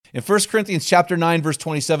In 1 Corinthians chapter 9, verse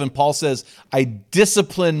 27, Paul says, I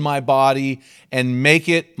discipline my body and make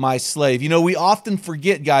it my slave. You know, we often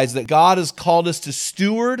forget, guys, that God has called us to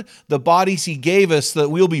steward the bodies he gave us so that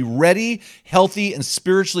we'll be ready, healthy, and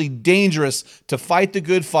spiritually dangerous to fight the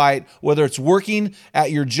good fight, whether it's working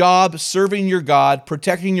at your job, serving your God,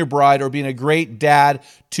 protecting your bride, or being a great dad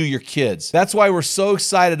to your kids. That's why we're so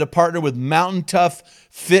excited to partner with Mountain Tough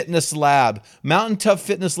Fitness Lab. Mountain Tough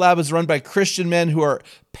Fitness Lab is run by Christian men who are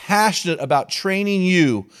passionate about training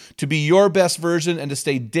you to be your best version and to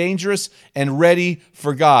stay dangerous and ready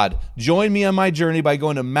for God. Join me on my journey by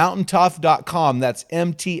going to mountaintough.com. That's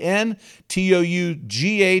MTNTOUGH,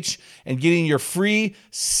 and getting your free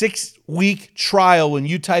 6-week trial when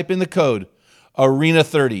you type in the code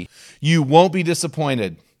ARENA30. You won't be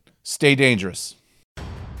disappointed. Stay dangerous.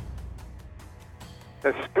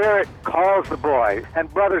 The Spirit calls the boy.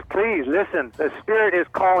 And brothers, please listen. The Spirit is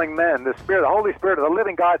calling men. The Spirit, the Holy Spirit of the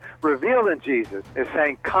living God revealed in Jesus is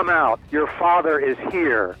saying, come out. Your Father is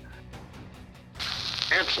here.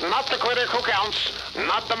 It's not the critic who counts,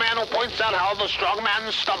 not the man who points out how the strong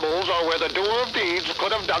man stumbles or where the doer of deeds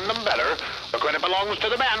could have done them better. The credit belongs to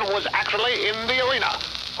the man who was actually in the arena,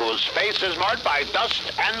 whose face is marked by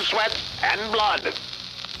dust and sweat and blood.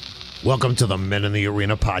 Welcome to the Men in the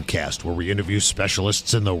Arena podcast, where we interview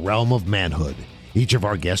specialists in the realm of manhood. Each of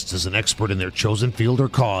our guests is an expert in their chosen field or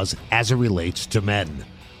cause as it relates to men.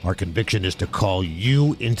 Our conviction is to call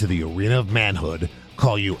you into the arena of manhood,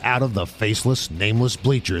 call you out of the faceless, nameless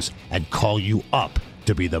bleachers, and call you up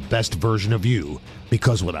to be the best version of you.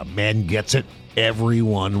 Because when a man gets it,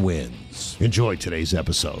 everyone wins. Enjoy today's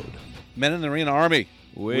episode. Men in the Arena Army,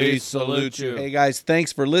 we salute you. Hey guys,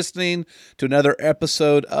 thanks for listening to another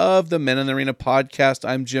episode of the Men in the Arena podcast.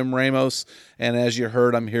 I'm Jim Ramos, and as you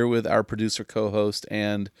heard, I'm here with our producer, co-host,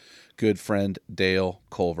 and good friend Dale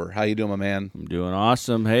Culver. How you doing, my man? I'm doing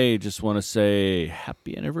awesome. Hey, just want to say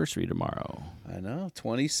happy anniversary tomorrow. I know,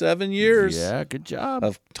 27 years. Yeah, good job.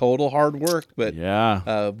 Of total hard work, but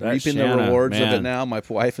yeah, reaping the rewards of it now. My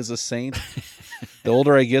wife is a saint. The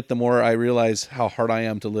older I get, the more I realize how hard I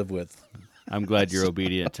am to live with. I'm glad you're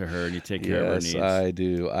obedient to her and you take care of her needs. Yes, I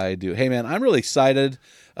do. Hey, man, I'm really excited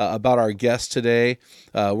about our guest today.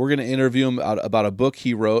 We're going to interview him about a book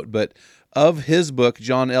he wrote, but of his book,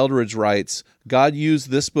 John Eldredge writes, God used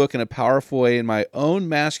this book in a powerful way in my own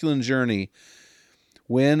masculine journey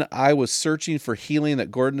when I was searching for healing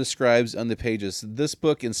that Gordon describes on the pages. This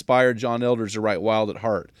book inspired John Eldredge to write Wild at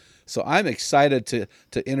Heart. So I'm excited to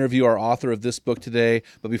interview our author of this book today.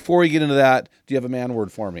 But before we get into that, do you have a man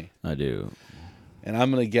word for me? I do. And I'm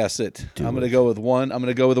going to guess it. I'm going to go with one. I'm going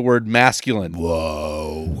to go with the word masculine.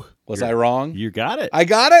 Whoa. Was I wrong? You got it. I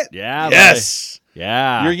got it? Yeah. Yes. Buddy.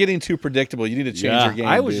 Yeah. You're getting too predictable. You need to change your game.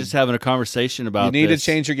 I was just having a conversation about this. You need to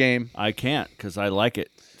change your game. I can't because I like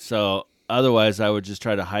it. So otherwise, I would just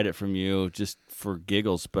try to hide it from you just for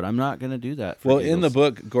giggles. But I'm not going to do that. Well, in the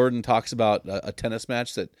book, Gordon talks about a tennis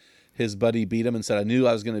match that his buddy beat him and said, I knew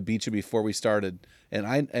I was going to beat you before we started. And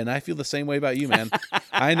I feel the same way about you, man.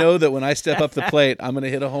 I know that when I step up the plate, I'm going to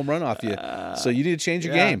hit a home run off you. So you need to change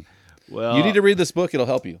your game. Well, you need to read this book. It'll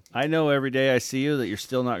help you. I know every day I see you that you're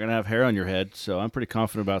still not going to have hair on your head, so I'm pretty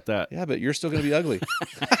confident about that. Yeah, but you're still going to be ugly.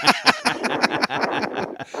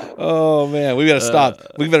 Oh, man. We got to stop.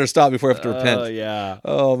 We better stop before we have to repent. Oh, yeah.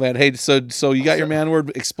 Oh, man. Hey, so you got your man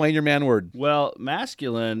word. Explain your man word. Well,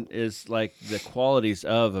 masculine is like the qualities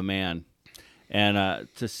of a man. And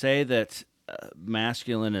to say that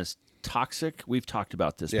masculine is toxic, we've talked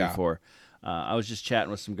about this before. I was just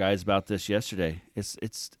chatting with some guys about this yesterday.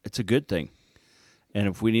 It's a good thing. And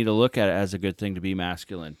if we need to look at it as a good thing to be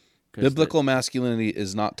masculine. Biblical masculinity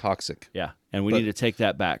is not toxic. Yeah, and we need to take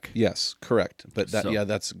that back. Yes, correct. But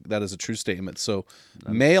that is a true statement. So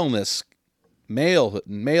maleness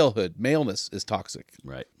is toxic.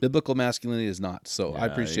 Right. Biblical masculinity is not. So I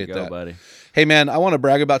appreciate there you go, that. Buddy. Hey, man, I want to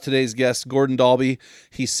brag about today's guest, Gordon Dalby.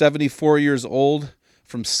 He's 74 years old,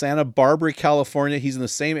 from Santa Barbara, California. He's in the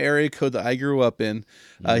same area code that I grew up in.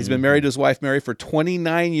 He's been married to his wife, Mary, for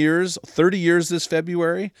 29 years, 30 years this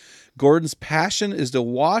February. Gordon's passion is to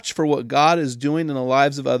watch for what God is doing in the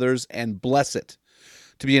lives of others and bless it,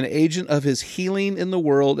 to be an agent of his healing in the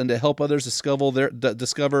world and to help others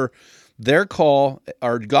discover their call,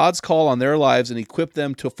 or God's call on their lives, and equip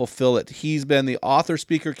them to fulfill it. He's been the author,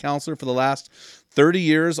 speaker, counselor for the last 30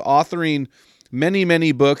 years, authoring many,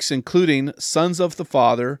 many books, including Sons of the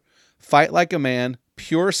Father, Fight Like a Man,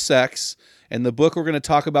 Pure Sex, and the book we're going to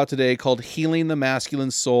talk about today called Healing the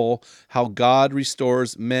Masculine Soul, How God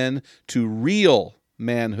Restores Men to Real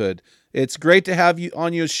Manhood. It's great to have you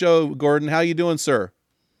on your show, Gordon. How you doing, sir?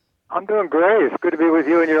 I'm doing great. It's good to be with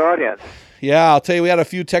you and your audience. Yeah, I'll tell you, we had a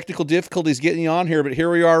few technical difficulties getting you on here, but here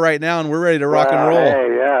we are right now, and we're ready to rock and roll.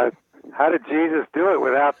 Hey, yeah. How did Jesus do it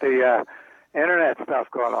without the internet stuff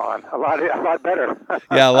going on? A lot better.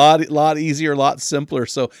 Yeah, a lot easier, a lot simpler.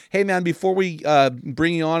 So, hey, man, before we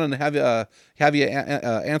bring you on and have you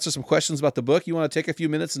answer some questions about the book, you want to take a few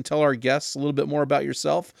minutes and tell our guests a little bit more about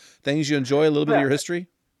yourself, things you enjoy, a little bit of your history?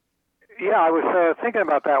 Yeah, I was thinking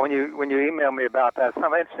about that when you emailed me about that.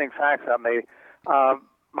 Some interesting facts about me.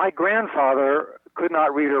 My grandfather could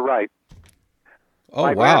not read or write. Oh,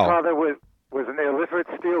 my wow. grandfather was an illiterate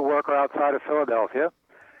steel worker outside of Philadelphia,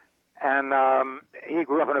 and he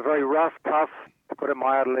grew up in a very rough, tough, to put it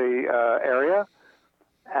mildly, area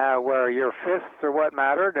where your fists are what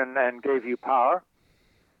mattered and gave you power.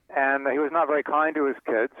 And he was not very kind to his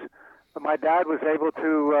kids. But my dad was able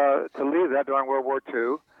to leave that during World War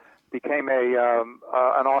II. Became an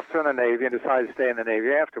officer in the Navy and decided to stay in the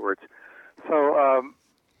Navy afterwards. So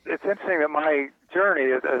it's interesting that my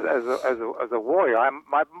journey as a warrior,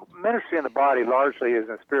 my ministry in the body largely is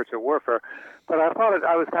in spiritual warfare, but I thought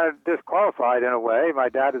I was kind of disqualified in a way. My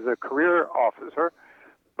dad is a career officer,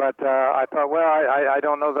 but I thought, well, I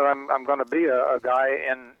don't know that I'm going to be a guy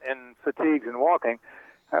in fatigues and walking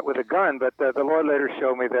with a gun. But the Lord later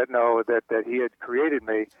showed me that He had created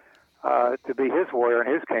me to be His warrior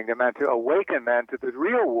in His kingdom and to awaken men to the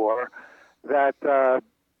real war that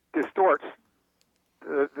distorts.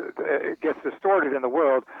 It gets distorted in the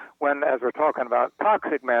world when, as we're talking about,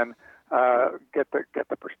 toxic men get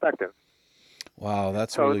the perspective. Wow,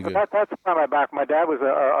 that's really good. That's on my back. My dad was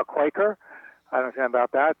a Quaker. I don't know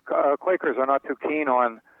about that. Quakers are not too keen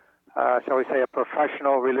on, shall we say, a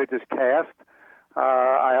professional religious caste.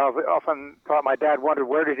 I often thought my dad wondered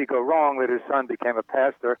where did he go wrong that his son became a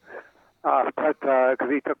pastor. But because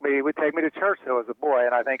he would take me to church though as a boy,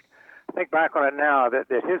 and I think back on it now that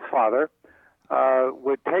his father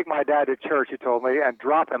would take my dad to church, he told me, and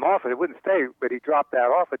drop him off. It wouldn't stay, but he dropped Dad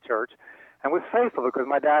off at church and was faithful because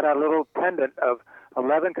my dad had a little pendant of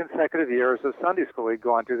 11 consecutive years of Sunday school he'd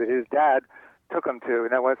gone to that his dad took him to.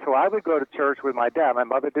 And so I would go to church with my dad. My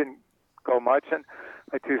mother didn't go much, and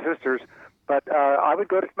my two sisters, but I would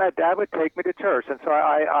go to, my dad would take me to church. And so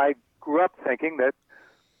I grew up thinking that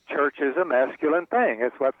church is a masculine thing.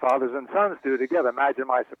 It's what fathers and sons do together. Imagine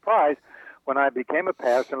my surprise when I became a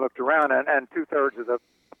pastor and looked around, and 2/3 of the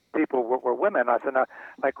people were women. I said,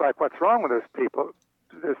 like, what's wrong with this people,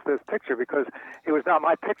 this picture? Because it was not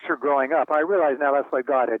my picture growing up. I realize now that's what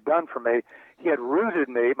God had done for me. He had rooted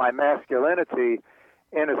me, my masculinity,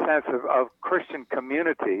 in a sense of Christian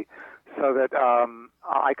community, so that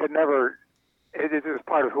I could never. It was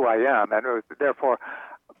part of who I am, and it was therefore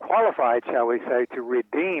qualified, shall we say, to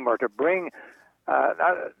redeem or to bring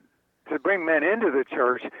men into the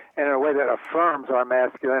church in a way that affirms our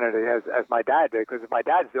masculinity, as my dad did. Because if my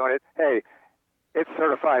dad's doing it, hey, it's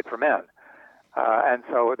certified for men. And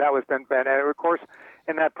so that was been, and of course,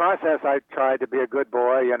 in that process, I tried to be a good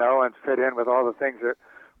boy, and fit in with all the things that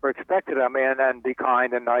were expected of me, and be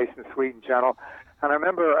kind and nice and sweet and gentle. And I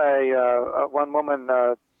remember one woman,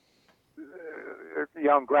 a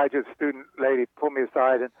young graduate student lady, pulled me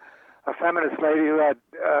aside, and a feminist lady who I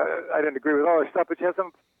didn't agree with all her stuff, but she had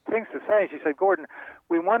some things to say. She said, "Gordon,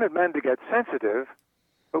 we wanted men to get sensitive,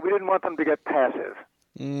 but we didn't want them to get passive.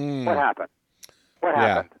 What happened? What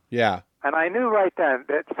happened?" Yeah. And I knew right then,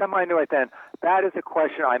 that is a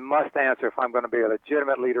question I must answer if I'm going to be a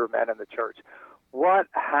legitimate leader of men in the church. What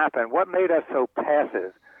happened? What made us so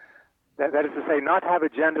passive? That is to say, not have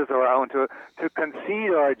agendas of our own, to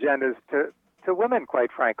concede our agendas to women,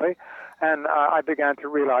 quite frankly. And I began to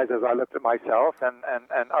realize as I looked at myself and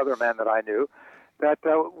other men that I knew, that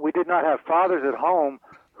we did not have fathers at home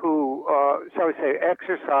who, shall we say,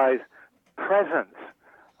 exercise presence.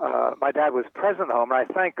 My dad was present in the home, and I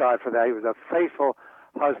thank God for that. He was a faithful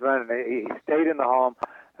husband, and he stayed in the home.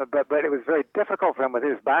 But it was very difficult for him, with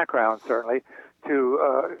his background, certainly, to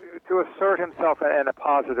assert himself in a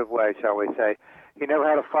positive way, shall we say. He never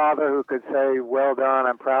had a father who could say, "Well done,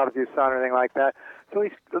 I'm proud of you, son," or anything like that. So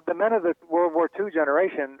the men of the World War II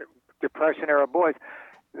generation, Depression-era boys,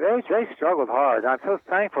 they struggled hard. I'm so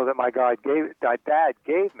thankful that my dad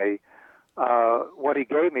gave me what he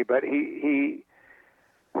gave me, but it's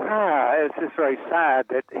just very sad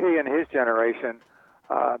that he and his generation,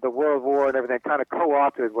 the World War and everything, kind of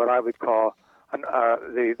co-opted what I would call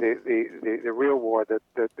the real war that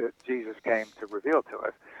Jesus came to reveal to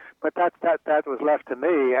us. But that was left to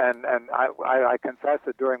me, and I confess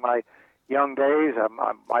that during my young days,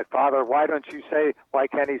 my father, why can't he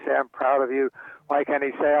say, "I'm proud of you"? Why can't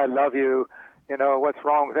he say, "I love you"? What's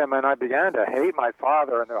wrong with him? And I began to hate my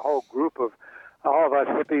father and the whole group of all of us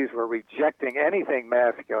hippies were rejecting anything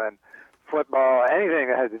masculine, football, anything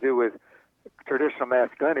that had to do with traditional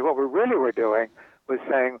masculinity. What we really were doing was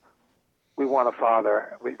saying, we want a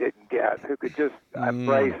father we didn't get, who could just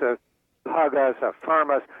embrace us, hug us, affirm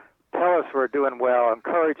us, tell us we're doing well,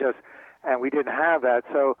 encourage us, and we didn't have that.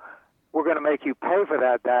 So we're going to make you pay for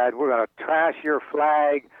that, Dad. We're going to trash your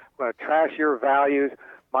flag. We're going to trash your values.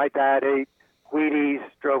 My dad ate Wheaties,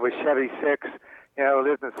 drove a Chevy 6,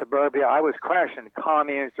 lived in suburbia. I was crashing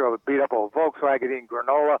communes, drove a beat-up old Volkswagen, eating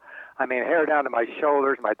granola. I mean, hair down to my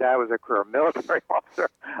shoulders. My dad was a career military officer.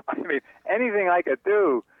 I mean, anything I could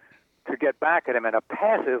do to get back at him in a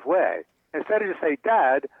passive way. Instead of just say,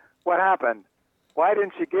 Dad, what happened? Why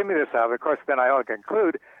didn't you give me this stuff? Of course, then I ought to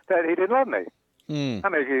conclude that he didn't love me. I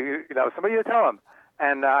mean, somebody to tell him.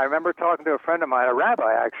 And I remember talking to a friend of mine, a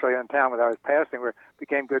rabbi actually in town when I was passing. We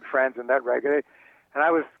became good friends and met regularly. And I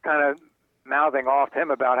was kind of mouthing off to him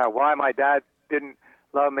about why my dad didn't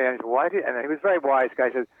love me. And he said, and he was a very wise guy.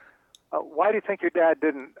 He said, why do you think your dad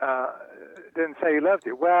didn't say he loved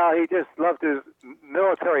you? Well, he just loved his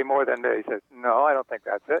military more than me. He said, no, I don't think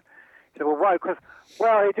that's it. He said, well, why? Because,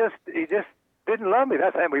 he just didn't love me.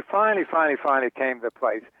 That's it. And we finally came to the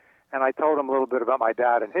place. And I told him a little bit about my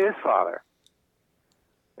dad and his father,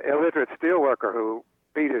 illiterate steelworker who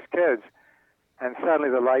beat his kids. And suddenly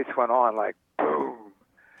the lights went on like, boom.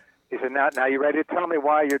 He said, now you ready to tell me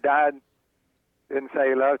why your dad didn't say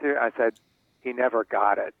he loved you? I said, he never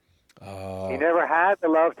got it. Oh. He never had the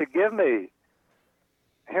love to give me.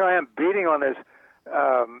 Here I am beating on this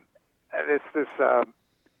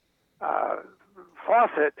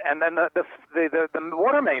faucet, and then the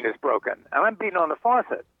water main is broken, and I'm beating on the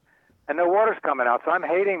faucet, and no water's coming out. So I'm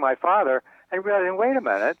hating my father and realizing, wait a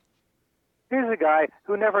minute, here's a guy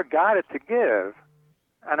who never got it to give,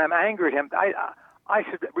 and I'm angry at him. I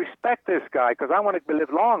should respect this guy because I want to live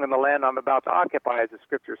long in the land I'm about to occupy, as the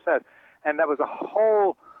Scripture says. And that was a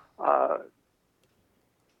whole, it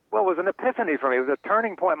was an epiphany for me. It was a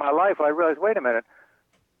turning point in my life where I realized, wait a minute,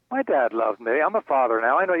 my dad loved me. I'm a father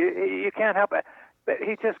now. I know you can't help it. But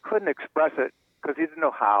he just couldn't express it because he didn't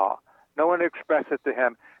know how. No one expressed it to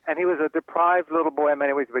him. And he was a deprived little boy in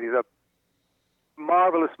many ways, but he's a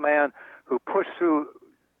marvelous man who pushed through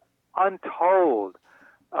untold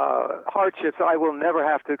hardships I will never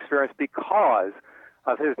have to experience because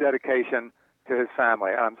of his dedication to his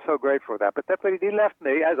family. And I'm so grateful for that. But he left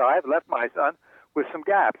me, as I've left my son, with some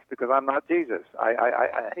gaps because I'm not Jesus.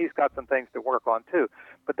 He's got some things to work on too.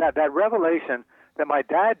 But that revelation that my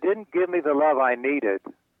dad didn't give me the love I needed,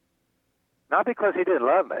 not because he didn't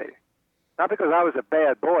love me, not because I was a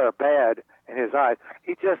bad boy or bad in his eyes.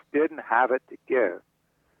 He just didn't have it to give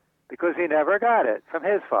because he never got it from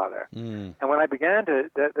his father. And when I began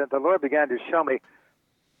the Lord began to show me,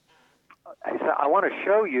 he said, I want to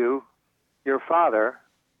show you your father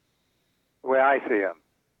the way I see him.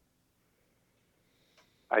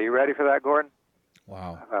 Are you ready for that, Gordon?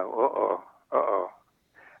 Wow.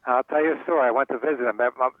 I'll tell you a story. I went to visit him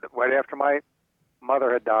right after my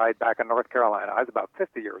mother had died back in North Carolina. I was about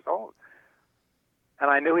 50 years old. And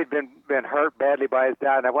I knew he'd been hurt badly by his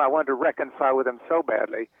dad, and I wanted to reconcile with him so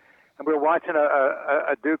badly. And we were watching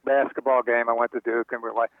a Duke basketball game. I went to Duke, and we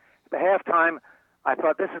were like, at the halftime, I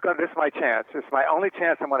thought, this is my chance. This is my only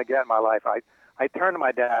chance I'm going to get in my life. I turned to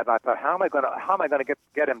my dad, and I thought, how am I going to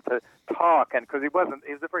get him to talk? And because he was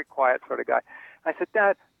a very quiet sort of guy. I said,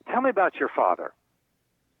 Dad, tell me about your father.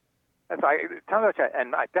 And so tell me about your,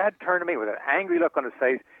 and my dad turned to me with an angry look on his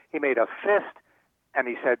face. He made a fist, and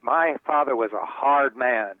he said, my father was a hard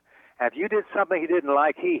man. And if you did something he didn't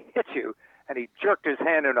like, he hit you. And he jerked his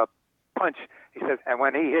hand in a punch. He says, and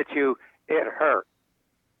when he hit you, it hurt.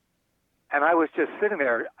 And I was just sitting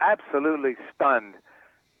there absolutely stunned.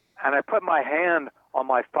 And I put my hand on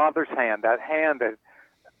my father's hand, that hand that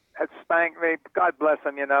had spanked me. God bless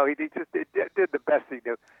him, he just did the best he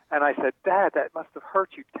knew. And I said, Dad, that must have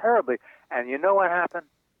hurt you terribly. And you know what happened?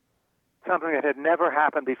 Something that had never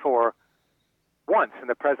happened before. Once in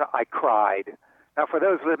the present, I cried. Now, for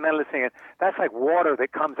those men listening, that's like water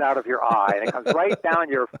that comes out of your eye, and it comes right down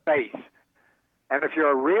your face. And if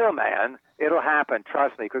you're a real man, it'll happen,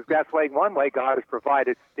 trust me, because that's one way God has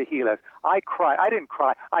provided to heal us. I cried. I didn't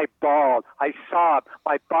cry. I bawled. I sobbed.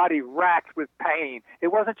 My body racked with pain. It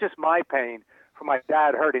wasn't just my pain from my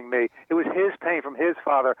dad hurting me. It was his pain from his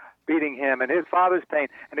father beating him and his father's pain.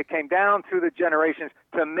 And it came down through the generations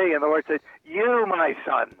to me. And the Lord said, you, my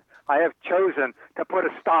son, I have chosen to put a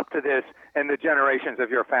stop to this in the generations of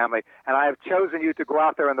your family. And I have chosen you to go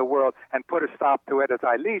out there in the world and put a stop to it as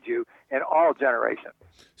I lead you in all generations.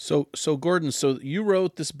 So Gordon, you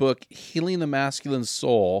wrote this book, Healing the Masculine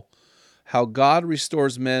Soul. How God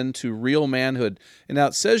Restores Men to Real Manhood. And now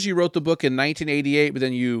it says you wrote the book in 1988, but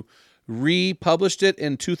then you republished it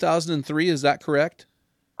in 2003. Is that correct?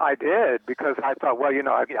 I did, because I thought, well,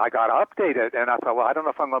 I got to update it, and I thought, well, I don't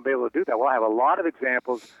know if I'm going to be able to do that. Well, I have a lot of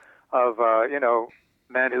examples of,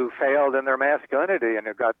 men who failed in their masculinity, and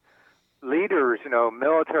have got leaders,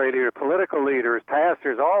 military leaders, political leaders,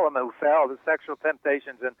 pastors, all of them who failed in sexual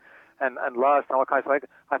temptations and lust and all kinds of things.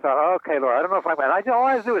 I thought, okay, Lord, I don't know if I'm going to. All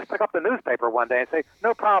I have to do is pick up the newspaper one day and say,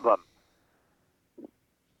 no problem.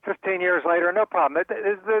 15 years later, no problem.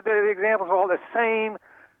 The examples are all the same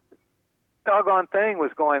doggone thing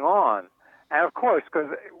was going on. And of course, because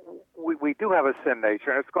we do have a sin nature,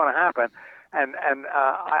 and it's going to happen. And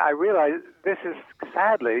I realize this is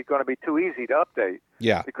sadly going to be too easy to update.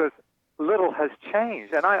 Yeah. Because little has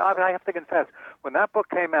changed. And I have to confess, when that book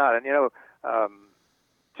came out, and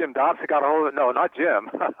Jim Dobson got a hold of it. No, not Jim.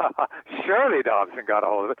 Shirley Dobson got a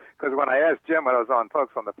hold of it. Because when I asked Jim when I was on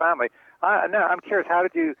Folks on the Family, I'm curious, how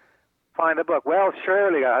did you find the book? Well,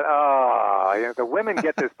 Shirley, the women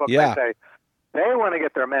get this book. Yeah. They say they want to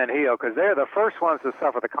get their men healed because they're the first ones to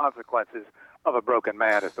suffer the consequences of a broken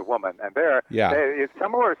man as the woman. And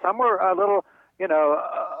some were a little,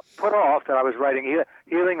 put off that I was writing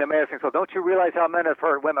Healing the Man. So don't you realize how men have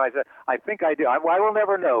hurt women? I said, I think I do. I will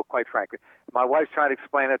never know, quite frankly. My wife's trying to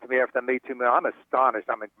explain it to me after the Me Too movement. I'm astonished.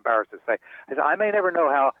 I'm embarrassed to say. I said, I may never know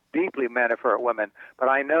how deeply men have hurt women, but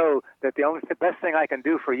I know that the best thing I can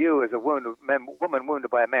do for you as a woman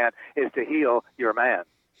wounded by a man is to heal your man.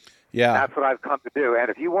 Yeah. That's what I've come to do. And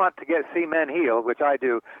if you want to see men healed, which I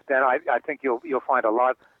do, then I think you'll find a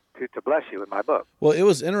lot to bless you in my book. Well, it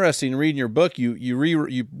was interesting reading your book.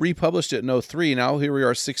 You republished it in 2003. Now here we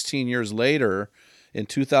are 16 years later in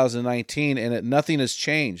 2019, and nothing has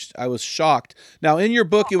changed. I was shocked. Now in your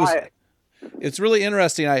book, it's really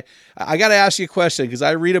interesting. I got to ask you a question because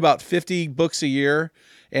I read about 50 books a year.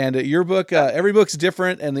 And your book, every book's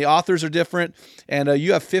different, and the authors are different. And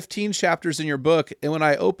you have 15 chapters in your book. And when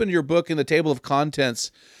I opened your book in the table of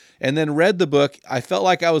contents, and then read the book, I felt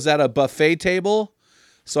like I was at a buffet table.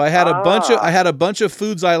 So I had a bunch of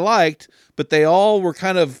foods I liked, but they all were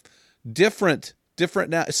kind of different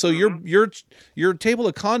now. So your table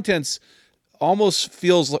of contents almost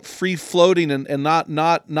feels like free floating and not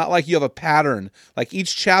like you have a pattern. Like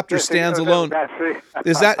each chapter stands alone.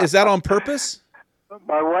 Is that on purpose?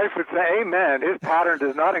 My wife would say, amen. His pattern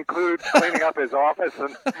does not include cleaning up his office,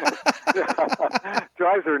 and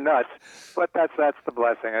drives her nuts. But that's the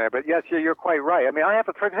blessing. But yes, you're quite right. I mean,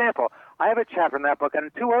 for example, I have a chapter in that book and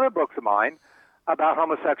 2 other books of mine about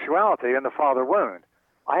homosexuality and the father wound.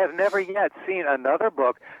 I have never yet seen another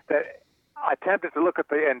book that attempted to look at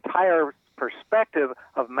the entire perspective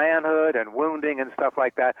of manhood and wounding and stuff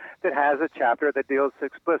like that has a chapter that deals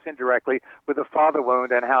explicitly and directly with the father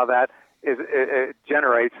wound and how that it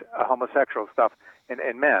generates homosexual stuff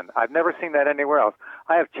in men. I've never seen that anywhere else.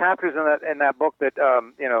 I have chapters in that book that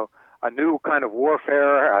a new kind of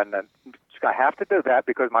warfare, and I have to do that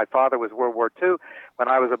because my father was World War II. When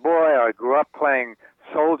I was a boy, I grew up playing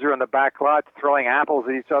soldier in the back lot, throwing apples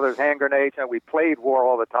at each other's hand grenades, and we played war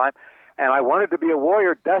all the time. And I wanted to be a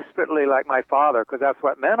warrior desperately like my father because that's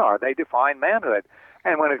what men are. They define manhood.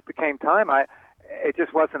 And when it became time, it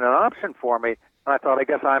just wasn't an option for me. And I thought, I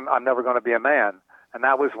guess I'm never going to be a man. And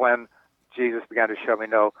that was when Jesus began to show me,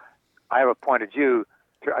 no, I have appointed you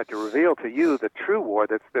to reveal to you the true war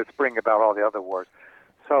that's bringing about all the other wars.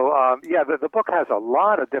 So, the book has a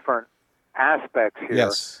lot of different aspects here.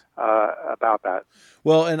 Yes. About that.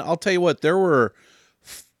 Well, and I'll tell you what, there were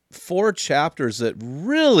 4 chapters that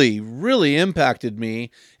really, really impacted me.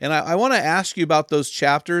 And I want to ask you about those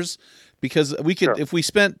chapters because we could, if we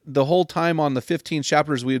spent the whole time on the 15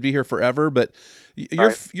 chapters, we would be here forever. But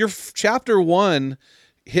your chapter 1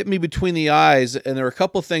 hit me between the eyes, and there were a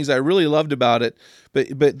couple of things I really loved about it.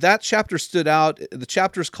 But that chapter stood out. The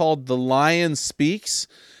chapter's called "The Lion Speaks."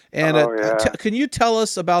 And can you tell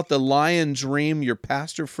us about the lion dream your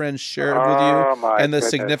pastor friend shared with you and the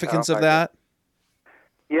significance of that?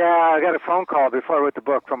 Yeah, I got a phone call before I wrote the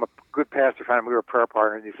book from a good pastor friend. We were prayer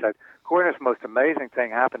partners. He said, Gordon, this most amazing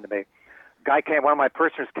thing happened to me. One of my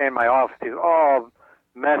parishioners came in my office. He was all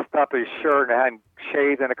messed up, his shirt, and hadn't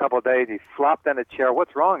shaved in a couple of days. He flopped in a chair.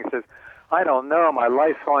 What's wrong? He says, I don't know. My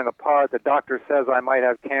life's falling apart. The doctor says I might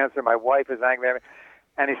have cancer. My wife is angry at me.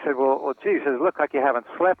 And he said, well, gee, he says, look like you haven't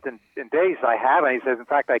slept in days. I haven't. He says, in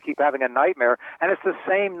fact, I keep having a nightmare. And it's the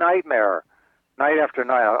same nightmare, night after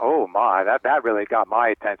night. Oh, my, that really got my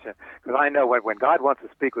attention. Because I know when God wants to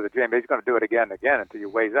speak with a dream, he's going to do it again and again until you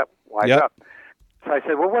wise up. So I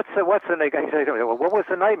said, well, what's the nightmare? He said, well, what was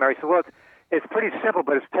the nightmare? He said, well, it's pretty simple,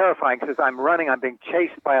 but it's terrifying. He says, I'm being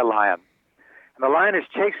chased by a lion. And the lion is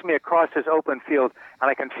chasing me across this open field, and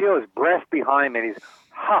I can feel his breath behind me, and his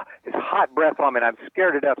hot breath on me, and I'm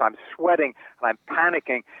scared to death. I'm sweating, and I'm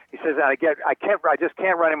panicking. He says, I just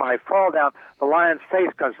can't run him. I fall down. The lion's face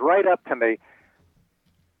comes right up to me,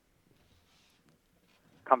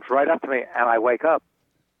 and I wake up.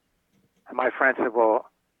 And my friend said, well,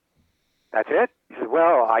 that's it? He said,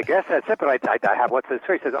 well, I guess that's it, but I have what's this?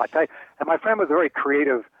 He says, I tell you. And my friend was a very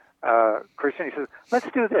creative Christian. He says, let's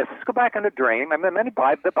do this. Let's go back in the dream. I mean,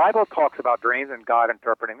 the Bible talks about dreams and God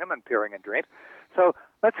interpreting them and appearing in dreams. So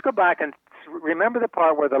let's go back and remember the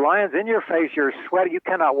part where the lion's in your face, you're sweating, you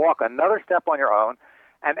cannot walk another step on your own,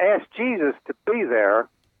 and ask Jesus to be there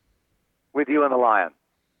with you and the lion.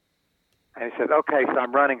 And he said, okay, so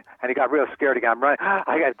I'm running. And he got real scared again. I'm running.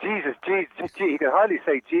 I got Jesus. He could hardly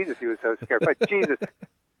say Jesus. He was so scared. But Jesus.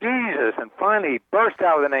 And finally he burst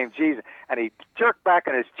out with the name Jesus. And he jerked back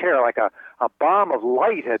in his chair like a bomb of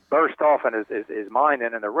light had burst off in his mind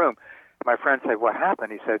and in the room. And my friend said, what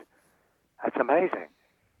happened? He said, that's amazing.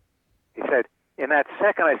 He said, in that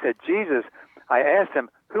second I said, Jesus, I asked him,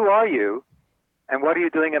 who are you? And what are you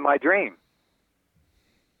doing in my dream?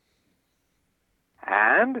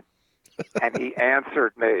 And he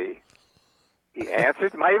answered me. He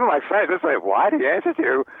answered me. Even my friends would say, why did he answer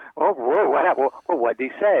you? Oh, whoa, what happened? Well, what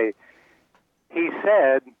did he say? He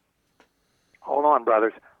said, hold on,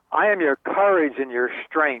 brothers. I am your courage and your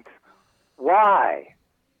strength. Why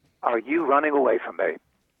are you running away from me?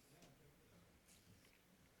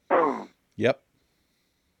 Boom. Yep.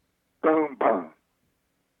 Boom, boom.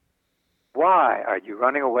 Why are you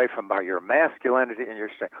running away from your masculinity and your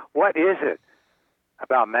strength? What is it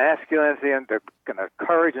about masculinity and the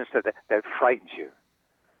courage and stuff that frightens you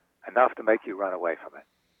enough to make you run away from it?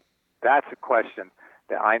 That's a question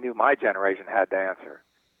that I knew my generation had to answer.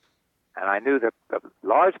 And I knew that the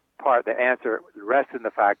large part, the answer rested in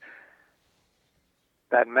the fact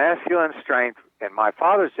that masculine strength in my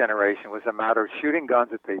father's generation was a matter of shooting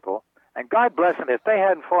guns at people. And God bless them, if they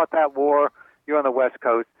hadn't fought that war, you're on the West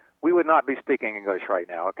Coast, we would not be speaking English right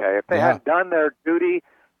now, okay? If they hadn't done their duty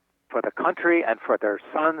for the country and for their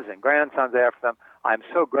sons and grandsons after them, I'm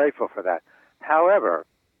so grateful for that. However,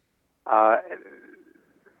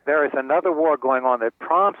 there is another war going on that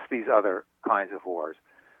prompts these other kinds of wars.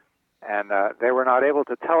 And they were not able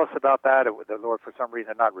to tell us about that. The Lord, for some reason,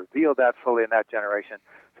 had not revealed that fully in that generation.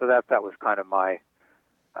 So that was kind of my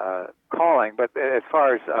calling. But as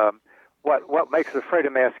far as what makes us afraid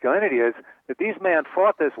of masculinity is that these men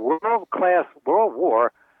fought this world-class world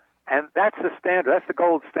war, and that's the standard. That's the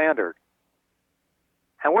gold standard.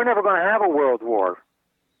 And we're never going to have a world war.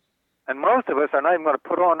 And most of us are not even going to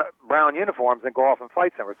put on brown uniforms and go off and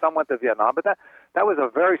fight somewhere. Some went to Vietnam, but that was a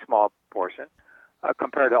very small portion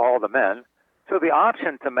compared to all the men. So the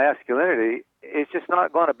option to masculinity is just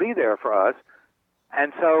not going to be there for us.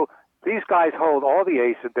 And so these guys hold all the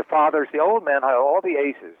aces. The fathers, the old men hold all the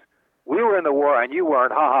aces. We were in the war and you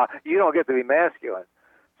weren't. Ha ha, you don't get to be masculine.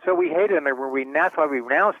 So we hated them, and that's why we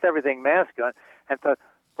renounced everything masculine. And so,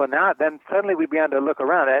 but now, then suddenly we began to look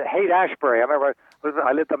around. At Haight-Ashbury, I remember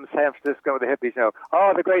I lived up in San Francisco with the hippies.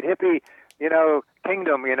 Oh, the great hippie,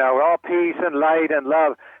 kingdom. All peace and light and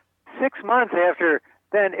love. 6 months after,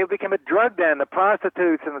 then it became a drug den. The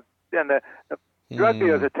prostitutes and the drug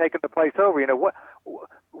dealers had taken the place over.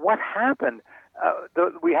 What happened?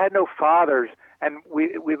 We had no fathers, and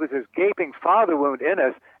we was this gaping father wound in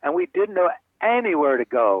us, and we didn't know anywhere to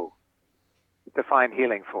go to find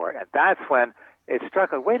healing for it. And that's when it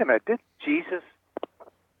struck us, wait a minute, did Jesus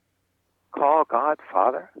call God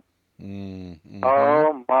Father? Mm-hmm.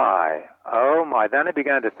 Oh my. Then I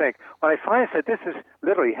began to think, when I finally said, this is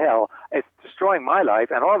literally hell, it's destroying my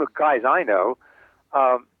life and all the guys I know,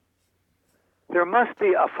 there must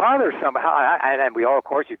be a father somehow. And we all, of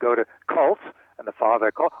course, you go to cults and the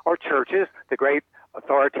father cult, or churches, the great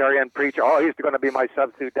authoritarian preacher, he's going to be my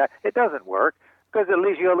substitute dad. It doesn't work because it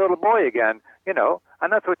leaves you a little boy again,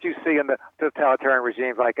 and that's what you see in the totalitarian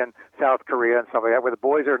regimes like in South Korea and stuff like that, where the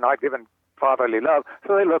boys are not given fatherly love,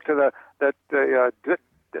 so they look to the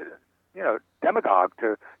demagogue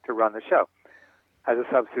to run the show as a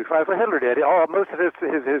substitute. For Hitler did. Most of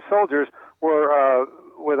his soldiers were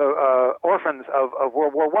the orphans of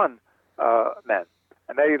World War I men,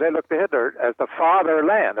 and they looked to Hitler as the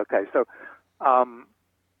fatherland. Okay, so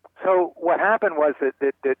what happened was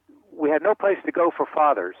that we had no place to go for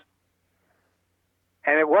fathers.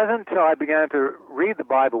 And it wasn't until I began to read the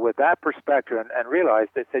Bible with that perspective and realized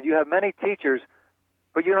that said you have many teachers,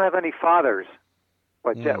 but you don't have any fathers.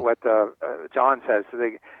 What John says. So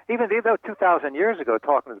even though 2,000 years ago,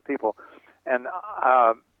 talking to the people, and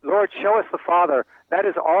Lord, show us the Father. That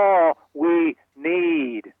is all we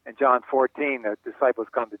need. In John 14, the disciples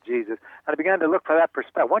come to Jesus, and I began to look for that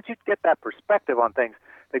perspective. Once you get that perspective on things,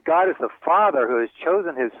 that God is the Father who has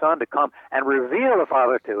chosen his Son to come and reveal the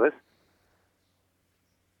Father to us,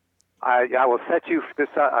 I will set you.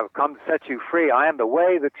 I've come to set you free. I am the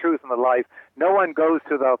way, the truth, and the life. No one goes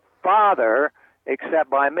to the Father except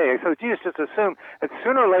by me. So Jesus just assumed that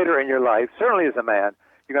sooner or later in your life, certainly as a man,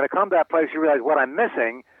 you're going to come to that place you realize what I'm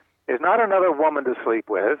missing is not another woman to sleep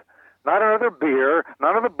with, not another beer,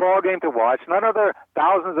 not another ball game to watch, not another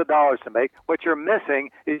thousands of dollars to make. What you're missing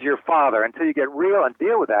is your Father. Until you get real and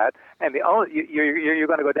deal with that, and you're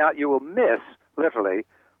going to go down, you will miss, literally,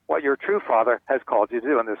 what your true Father has called you to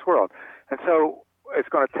do in this world. And so it's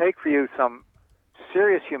going to take for you some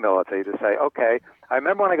serious humility to say, okay, I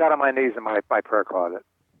remember when I got on my knees in my prayer closet.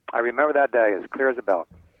 I remember that day as clear as a bell.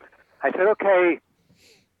 I said, okay,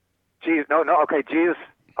 Jesus,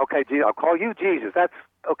 okay, Jesus, I'll call you Jesus. That's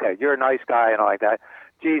okay, you're a nice guy and all like that,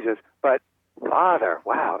 Jesus. But Father,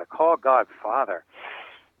 wow, to call God Father,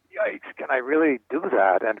 yikes, can I really do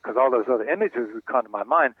that? And because all those other images would come to my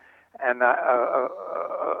mind, and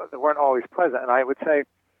they weren't always pleasant. And I would say,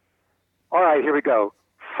 all right, here we go.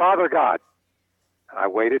 Father God. And I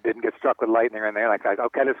waited, didn't get struck with lightning or anything. And I said,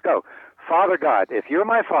 okay, let's go. Father God, if you're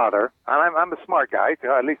my Father, and I'm a smart guy,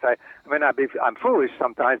 so at least I may not be, I'm foolish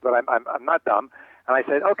sometimes, but I'm not dumb. And I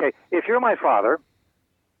said, okay, if you're my Father,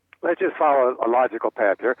 let's just follow a logical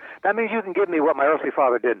path here. That means you can give me what my earthly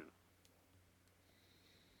father didn't.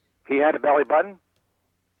 He had a belly button.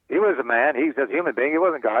 He was a man. He's a human being. He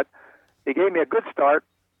wasn't God. He gave me a good start,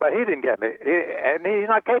 but he didn't get me. And he's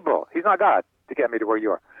not capable. He's not God to get me to where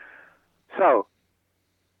you are. So,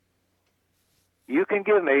 you can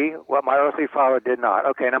give me what my earthly father did not.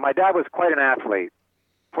 Okay, now my dad was quite an athlete.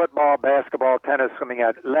 Football, basketball, tennis, swimming,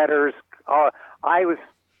 at letters. I was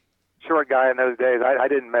a short guy in those days. I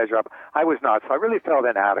didn't measure up. I was not, so I really felt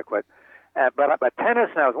inadequate. But tennis,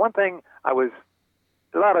 now, was one thing I was,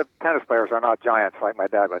 a lot of tennis players are not giants like my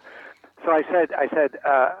dad was. So I said,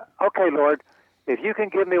 okay, Lord, if you can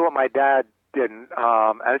give me what my dad didn't,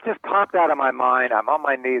 and it just popped out of my mind. I'm on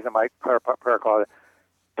my knees in my prayer closet.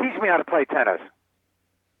 Teach me how to play tennis.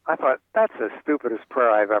 I thought, that's the stupidest prayer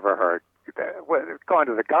I've ever heard. Going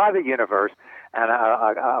to the God of the universe and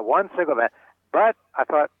one single man. But I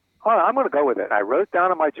thought, oh, I'm going to go with it. And I wrote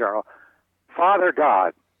down in my journal, Father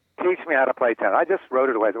God, teach me how to play tennis. I just wrote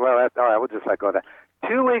it away. Well, all right, we'll just let go of that.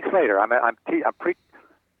 2 weeks later, I'm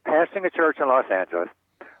pastoring a church in Los Angeles.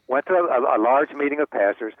 Went to a large meeting of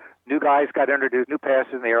pastors. New guys got introduced. New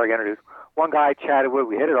pastors in the area got introduced. One guy I chatted with.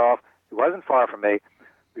 We hit it off. He wasn't far from me.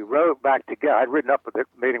 We rode back together. I'd ridden up with the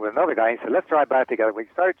meeting with another guy. He said, let's drive back together. We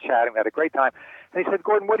started chatting. We had a great time. And he said,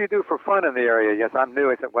 Gordon, what do you do for fun in the area? Yes, I'm new.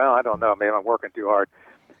 I said, well, I don't know. Maybe I'm working too hard.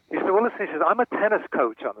 He said, well, listen, he says, I'm a tennis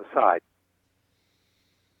coach on the side.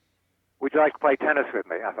 Would you like to play tennis with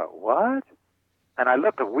me? I thought, what? And I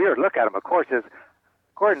looked a weird look at him. Of course, he says,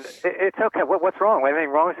 Gordon, it's okay. What's wrong? Anything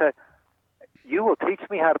wrong? He said, you will teach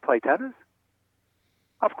me how to play tennis?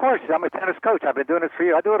 Of course. I'm a tennis coach. I've been doing this for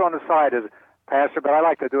you. I do it on the side as pastor, but I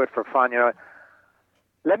like to do it for fun. You know,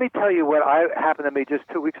 let me tell you what happened to me just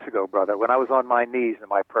 2 weeks ago, brother, when I was on my knees in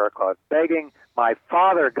my prayer closet, begging my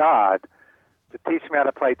Father God to teach me how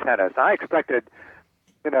to play tennis. I expected,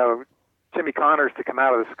 Jimmy Connors to come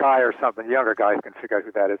out of the sky or something. Younger guys can figure out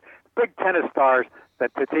who that is. Big tennis stars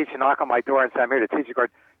that to teach, knock on my door and say, I'm here to teach you.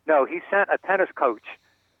 No, he sent a tennis coach,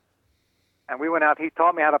 and we went out. He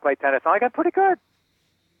taught me how to play tennis, and I got pretty good.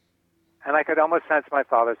 And I could almost sense my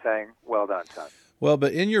father saying, well done, son. Well,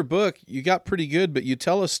 but in your book, you got pretty good, but you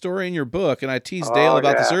tell a story in your book, and I teased Dale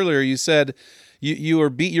about this earlier. You said you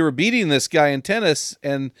were beating this guy in tennis,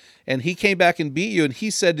 and he came back and beat you, and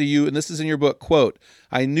he said to you, and this is in your book, quote,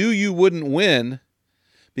 I knew you wouldn't win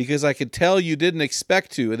because I could tell you didn't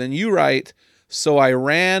expect to. And then you write, so I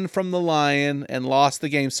ran from the lion and lost the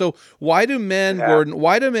game. So why do men,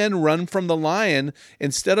 Gordon, run from the lion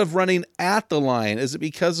instead of running at the lion? Is it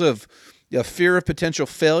because of a fear of potential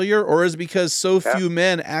failure, or is it because so few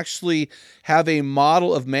men actually have a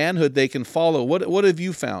model of manhood they can follow? What have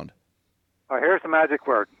you found? Well, here's the magic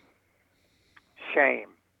word. Shame.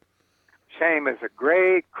 Shame is a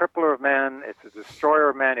great crippler of men. It's a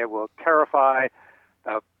destroyer of men. It will terrify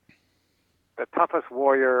the toughest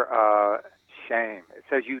warrior. Shame. It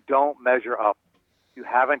says you don't measure up. You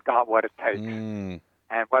haven't got what it takes. And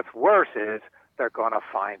what's worse is they're going to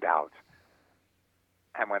find out.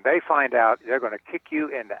 And when they find out, they're going to kick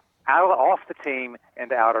you off the team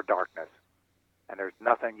into outer darkness. And there's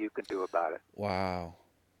nothing you can do about it. Wow.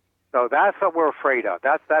 So that's what we're afraid of.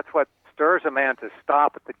 That's what stirs a man to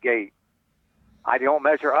stop at the gate I don't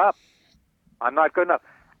measure up. I'm not good enough.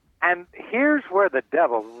 And here's where the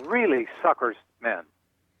devil really suckers men.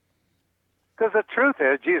 Because the truth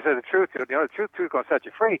is, Jesus said the truth is going to set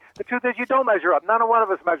you free. The truth is you don't measure up. None of one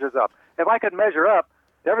of us measures up. If I could measure up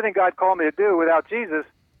everything God called me to do without Jesus,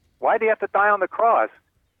 why do you have to die on the cross?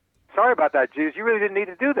 Sorry about that, Jesus. You really didn't need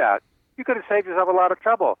to do that. You could have saved yourself a lot of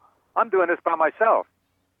trouble. I'm doing this by myself.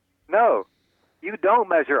 No, you don't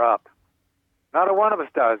measure up. Not a one of us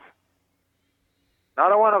does.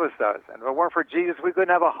 Not a one of us does. And if it weren't for Jesus, we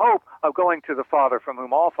couldn't have a hope of going to the Father from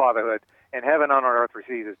whom all fatherhood in heaven and on earth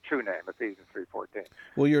receives his true name, Ephesians 3:14.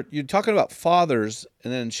 Well, you're talking about fathers,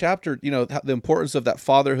 and then in chapter, the importance of that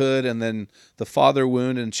fatherhood, and then the father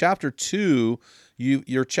wound. In chapter 2,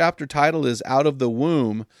 your chapter title is Out of the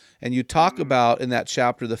Womb, and you talk about in that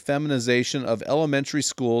chapter the feminization of elementary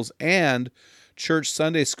schools and church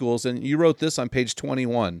Sunday schools, and you wrote this on page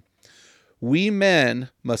 21. We men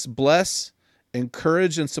must bless,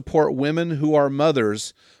 encourage, and support women who are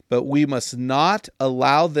mothers, but we must not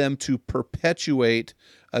allow them to perpetuate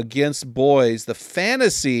against boys the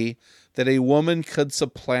fantasy that a woman could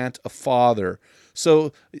supplant a father.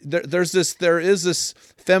 So there is this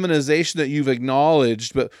feminization that you've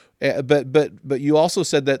acknowledged, but you also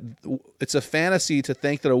said that it's a fantasy to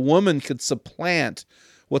think that a woman could supplant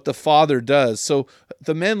what the father does. So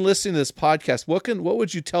the men listening to this podcast, what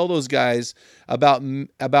would you tell those guys about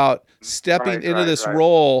stepping into this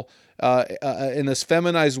role in this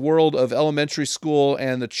feminized world of elementary school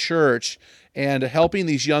and the church, and helping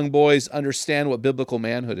these young boys understand what biblical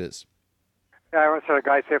manhood is? Yeah, I once heard a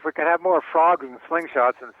guy say, if we could have more frogs and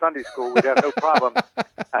slingshots in Sunday school, we'd have no problem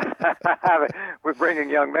with bringing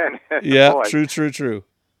young men. Yeah, true.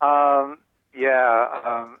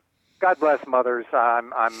 God bless mothers.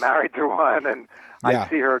 I'm married to one, and I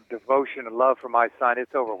see her devotion and love for my son.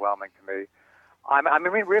 It's overwhelming to me. I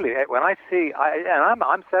mean, really, when I see,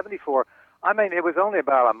 I'm 74. I mean, it was only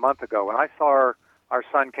about a month ago when I saw our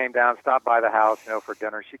son came down, stopped by the house, for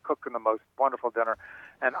dinner. She cooked him the most wonderful dinner,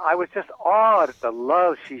 and I was just awed at the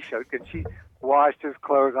love she showed. And she washed his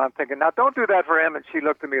clothes. I'm thinking, now don't do that for him. And she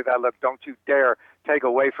looked at me with that look. Don't you dare take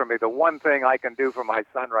away from me the one thing I can do for my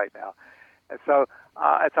son right now. And so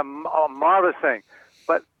it's a marvelous thing.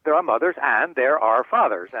 But there are mothers and there are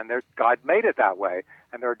fathers, and God made it that way.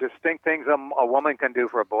 And there are distinct things a woman can do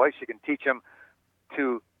for a boy. She can teach him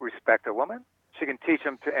to respect a woman. She can teach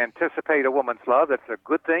him to anticipate a woman's love. That's a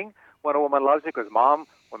good thing when a woman loves you, because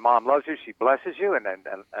when mom loves you, she blesses you and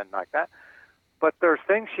like that. But there's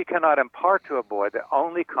things she cannot impart to a boy that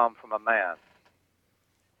only come from a man.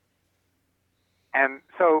 And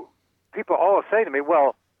so people always say to me,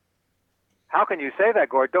 well, how can you say that,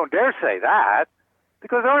 Gord? Don't dare say that,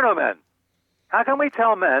 because there are no men. How can we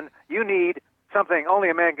tell men you need something only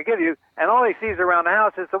a man can give you, and all he sees around the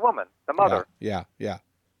house is the woman, the mother? Yeah.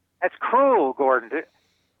 That's cruel, Gordon.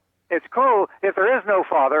 It's cruel if there is no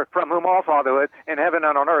father from whom all fatherhood in heaven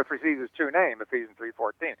and on earth receives his true name, Ephesians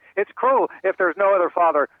 3:14. It's cruel if there's no other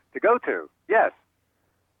father to go to, yes.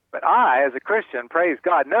 But I, as a Christian, praise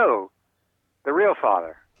God, know the real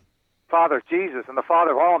Father. Father Jesus, and the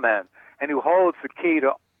Father of all men, and who holds the key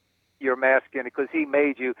to your masculinity, because he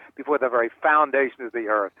made you before the very foundation of the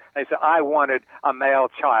earth. And he said, I wanted a male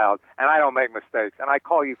child, and I don't make mistakes, and I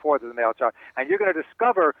call you forth as a male child. And you're going to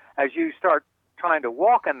discover, as you start trying to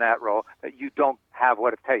walk in that role, that you don't have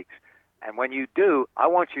what it takes. And when you do, I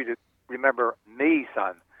want you to remember me,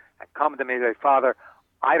 son, and come to me and say, Father,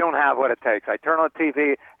 I don't have what it takes. I turn on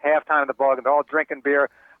TV, halftime in the ball game, they're all drinking beer.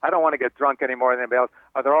 I don't want to get drunk any more than anybody else.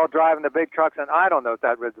 They're all driving the big trucks, and I don't know if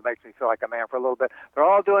that really makes me feel like a man for a little bit. They're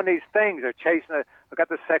all doing these things. They're chasing it. They've got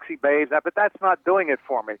the sexy babes, but that's not doing it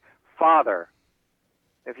for me. Father,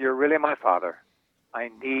 if you're really my Father, I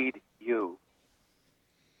need you.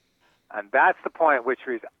 And that's the point at which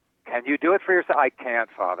can you do it for yourself? I can't,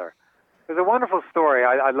 Father. There's a wonderful story.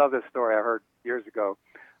 I love this story I heard years ago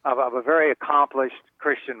of a very accomplished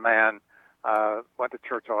Christian man. Went to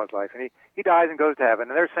church all his life, and he dies and goes to heaven,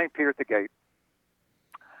 and there's St. Peter at the gate.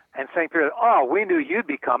 And St. Peter, we knew you'd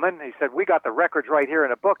be coming. He said, we got the records right here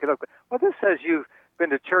in a book. He looked, well, this says you've been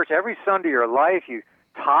to church every Sunday of your life. You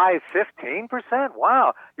tithe 15%.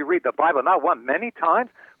 Wow. You read the Bible not one, many times.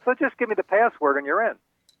 So just give me the password and you're in.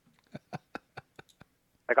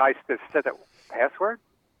 The guy said that, password?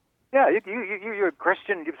 Yeah, you're a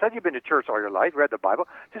Christian. You said you've been to church all your life, read the Bible.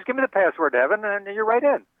 Just give me the password to heaven, and you're right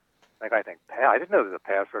in. The guy thinks, I didn't know there was a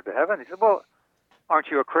password to heaven. He said, well, aren't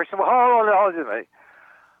you a Christian? Well, oh,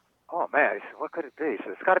 man. He said, what could it be? He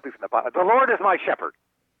said, it's got to be from the Bible. The Lord is my shepherd.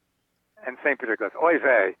 And St. Peter goes, oy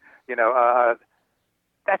vey,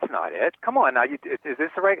 that's not it. Come on now. Is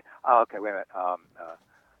this the right? Oh, okay, wait a minute.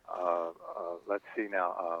 let's see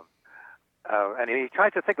now. And he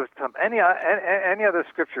tries to think of any other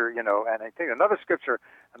scripture, and I think another scripture,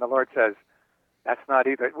 and the Lord says, that's not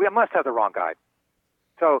either. We must have the wrong guide.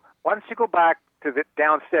 So why don't you go back to the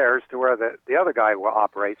downstairs to where the other guy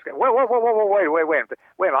operates?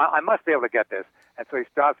 Wait, I must be able to get this. And so he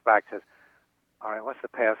stops back, says, all right, what's the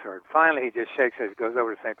password? Finally, he just shakes it, goes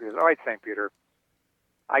over to St. Peter. All right, St. Peter,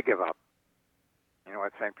 I give up. You know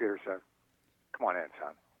what St. Peter says? Come on in,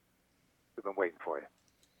 son. We've been waiting for you.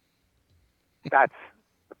 That's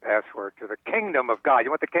the password to the kingdom of God. You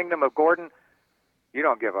want the kingdom of Gordon? You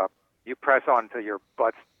don't give up. You press on until your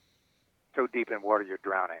butt's so deep in water you're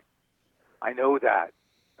drowning. I know that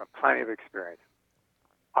from plenty of experience.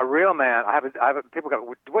 A real man, people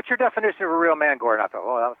go, what's your definition of a real man, Gordon? I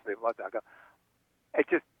thought, that must be what that. It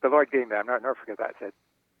just, the Lord gave me that. I'll never forget that. I said,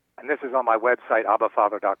 and this is on my website,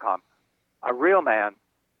 abbafather.com. A real man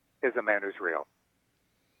is a man who's real.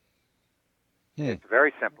 It's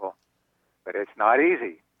very simple, but it's not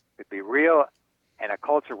easy. To be real in a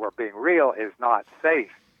culture where being real is not safe.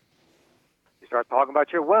 You start talking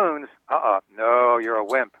about your wounds, no, you're a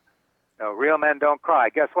wimp. No, real men don't cry.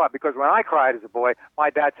 Guess what? Because when I cried as a boy,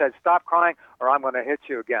 my dad said, stop crying or I'm going to hit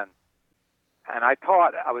you again. And I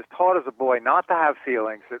was taught as a boy not to have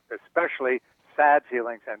feelings, especially sad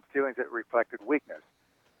feelings and feelings that reflected weakness.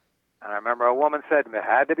 And I remember a woman said to me, it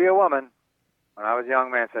had to be a woman, when I was a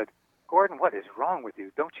young man, said, Gordon, what is wrong with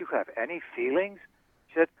you? Don't you have any feelings?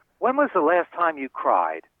 She said, when was the last time you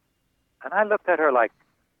cried? And I looked at her like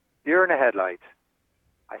deer in the headlights.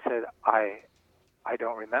 I said, I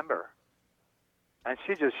don't remember. And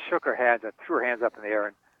she just shook her hands and threw her hands up in the air,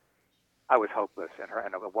 and I was hopeless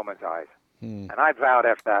in a woman's eyes. And I vowed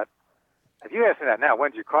after that, if you ask me that now, when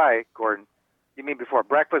did you cry, Gordon? You mean before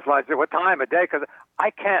breakfast, lunch, what time of day? Because I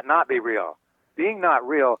can't not be real. Being not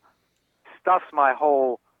real stuffs my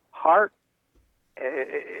whole heart.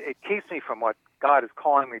 It keeps me from what God is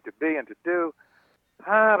calling me to be and to do.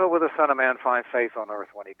 But will the Son of Man find faith on earth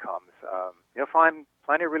when he comes? You'll find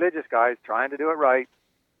plenty of religious guys trying to do it right.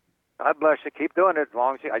 God bless you. Keep doing it as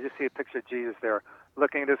long as I just see a picture of Jesus there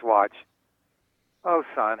looking at his watch. Oh,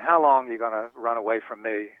 son, how long are you going to run away from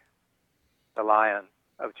me, the Lion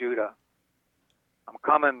of Judah? I'm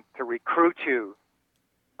coming to recruit you,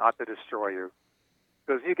 not to destroy you.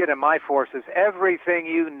 Because you get in my forces, everything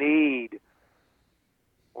you need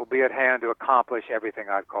will be at hand to accomplish everything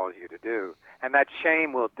I've called you to do. And that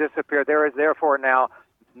shame will disappear. There is therefore now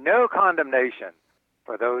no condemnation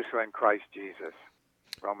for those who are in Christ Jesus.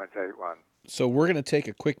 Romans 8:1. So we're going to take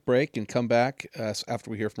a quick break and come back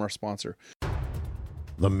after we hear from our sponsor.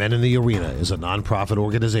 The Men in the Arena is a nonprofit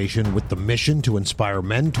organization with the mission to inspire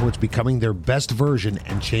men towards becoming their best version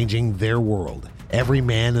and changing their world. Every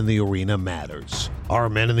man in the arena matters. Our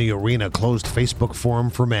Men in the Arena closed Facebook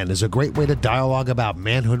forum for men is a great way to dialogue about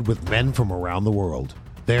manhood with men from around the world.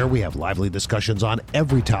 There we have lively discussions on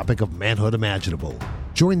every topic of manhood imaginable.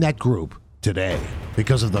 Join that group today.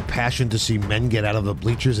 Because of the passion to see men get out of the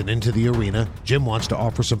bleachers and into the arena, Jim wants to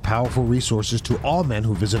offer some powerful resources to all men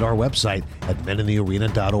who visit our website at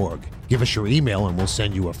meninthearena.org. Give us your email and we'll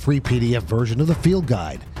send you a free PDF version of the Field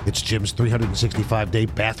Guide. It's Jim's 365-day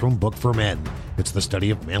bathroom book for men. It's the study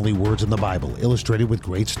of manly words in the Bible, illustrated with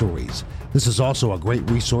great stories. This is also a great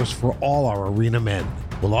resource for all our arena men.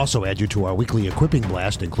 We'll also add you to our weekly equipping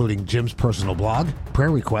blast, including Jim's personal blog,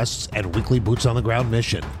 prayer requests, and weekly boots on the ground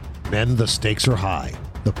mission. Men, the stakes are high.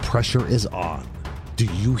 The pressure is on. Do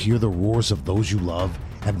you hear the roars of those you love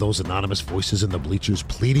and those anonymous voices in the bleachers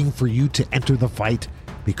pleading for you to enter the fight?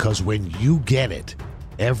 Because when you get it,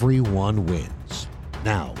 everyone wins.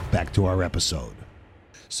 Now, back to our episode.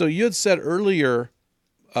 So you had said earlier,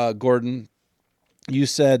 Gordon, you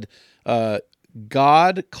said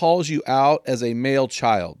God calls you out as a male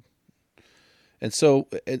child. And so...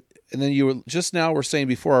 And then you were just now were saying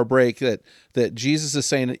before our break that Jesus is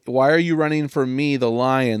saying, why are you running from me, the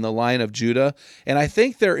Lion of Judah? And I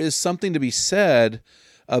think there is something to be said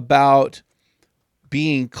about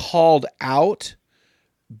being called out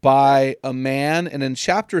by a man. And in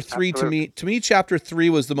chapter 3, Absolutely. to me, chapter 3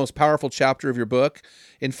 was the most powerful chapter of your book.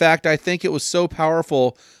 In fact, I think it was so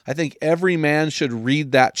powerful. I think every man should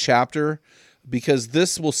read that chapter, because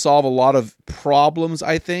this will solve a lot of problems,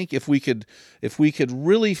 I think, if we could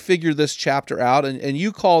really figure this chapter out. And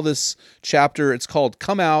you call this chapter, it's called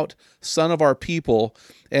Come Out, Son of Our People.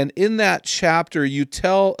 And in that chapter, you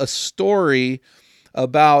tell a story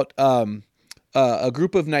about a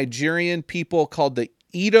group of Nigerian people called the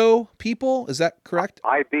Edo people. Is that correct?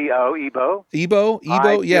 I-B-O, Igbo.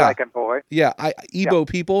 Igbo, yeah. Like a boy. Yeah, Igbo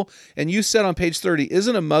people. And you said on page 30,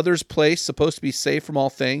 isn't a mother's place supposed to be safe from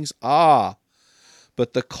all things? Ah.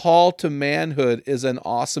 but the call to manhood is an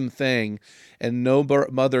awesome thing, and no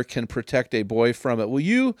mother can protect a boy from it. Will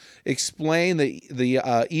you explain the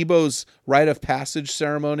Ebo's rite of passage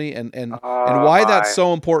ceremony and why that's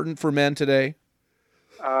so important for men today?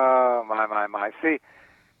 Oh, my. See,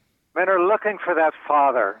 men are looking for that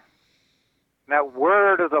father, that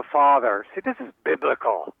word of the Father. See, this is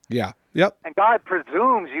biblical. Yeah. Yep. And God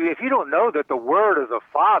presumes you, if you don't know that the word of the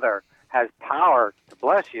Father has power to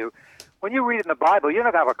bless you, when you read it in the Bible, you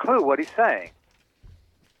don't have a clue what he's saying.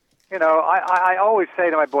 You know, I always say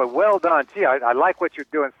to my boy, well done. Gee, I like what you're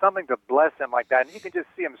doing, something to bless him like that. And you can just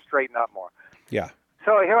see him straighten up more. Yeah.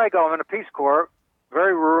 So here I go. I'm in a Peace Corps,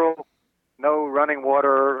 very rural, no running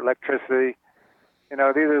water, electricity. You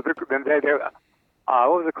know, they're what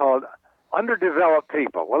was it called? Underdeveloped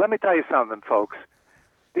people. Well, let me tell you something, folks.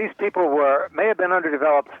 These people may have been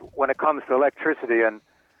underdeveloped when it comes to electricity and,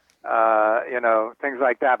 things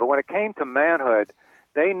like that. But when it came to manhood,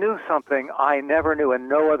 they knew something I never knew, and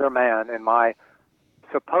no other man in my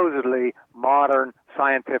supposedly modern,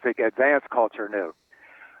 scientific, advanced culture knew.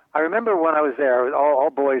 I remember when I was there, it was all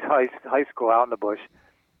boys high school out in the bush,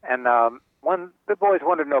 and the boys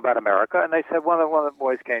wanted to know about America, and they said, one of the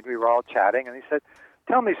boys came to me, we were all chatting, and he said,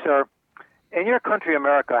 tell me, sir, in your country,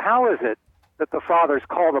 America, how is it that the fathers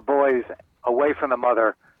call the boys away from the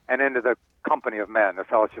mother and into the company of men, the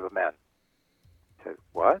fellowship of men? I said,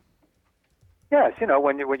 what? Yes,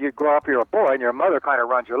 when you grow up, you're a boy, and your mother kind of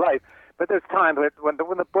runs your life. But there's times when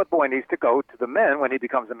the boy needs to go to the men when he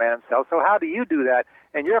becomes a man himself. So how do you do that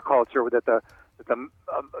in your culture that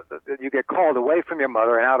you get called away from your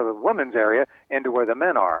mother and out of the woman's area into where the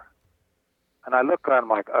men are? And I look and I'm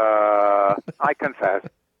like, I confess.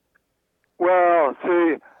 Well,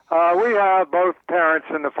 see, we have both parents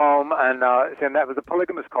in the home, and that was a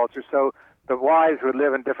polygamous culture. So the wives would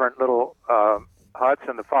live in different little huts,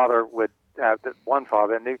 and the father would have one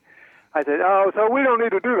father. And I said, oh, so we don't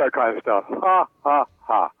need to do that kind of stuff. Ha, ha,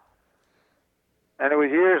 ha. And it was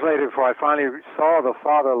years later before I finally saw the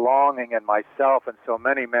Father longing in myself and so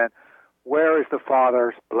many men. Where is the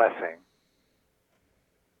Father's blessing?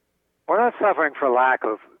 We're not suffering for lack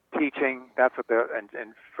of teaching. That's what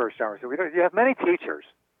in First John said. You have many teachers.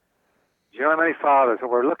 You know how many fathers that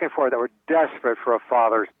we're looking for, that we're desperate for a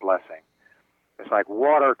Father's blessing. It's like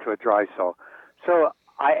water to a dry soul. So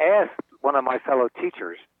I asked one of my fellow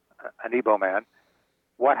teachers, an Ebo man,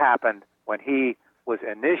 what happened when he was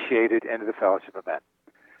initiated into the fellowship of men.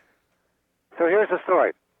 So here's the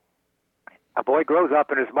story. A boy grows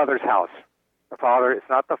up in his mother's house. The father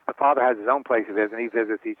has his own place he lives, and he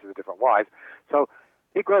visits each of the different wives. So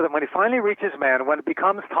he grows up. When he finally reaches man, when it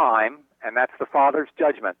becomes time, and that's the father's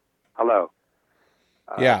judgment. Hello.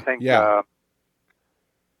 Yeah. I think, yeah.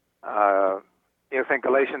 You think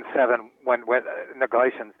Galatians 7, in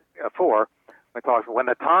Galatians 4, when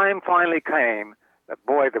the time finally came, the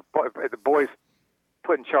boy's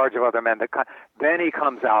put in charge of other men. Then he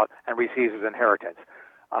comes out and receives his inheritance.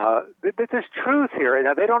 There's truth here.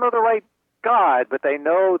 Now, they don't know the right God, but they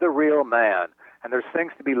know the real man. And there's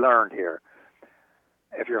things to be learned here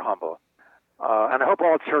if you're humble. And I hope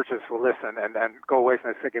all churches will listen and go away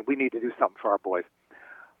from this thinking we need to do something for our boys.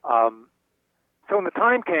 So when the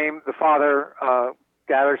time came, the father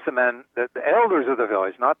gathers the men, the elders of the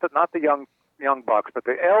village, not the young bucks, but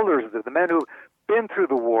the elders, the men who've been through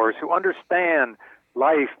the wars, who understand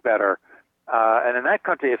life better. And in that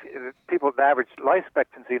country, if people, the average life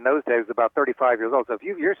expectancy in those days was about 35 years old. So if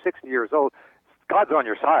you're 60 years old, God's on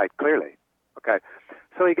your side, clearly. Okay.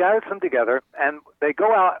 So he gathers them together, and they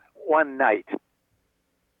go out one night,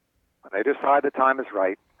 when they decide the time is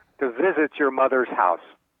right, to visit your mother's house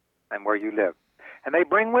and where you live. And they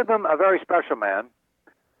bring with them a very special man.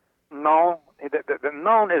 No, the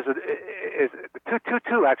known is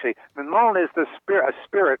two actually. The known is a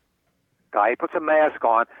spirit guy. He puts a mask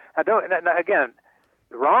on. Again,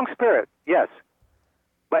 the wrong spirit, yes.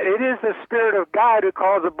 But it is the Spirit of God who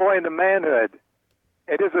calls a boy into manhood.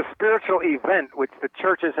 It is a spiritual event which the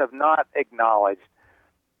churches have not acknowledged.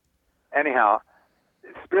 Anyhow,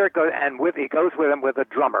 the Spirit goes, and he goes with him with a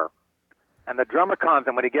drummer. And the drummer comes,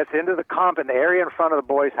 and when he gets into the in the area in front of the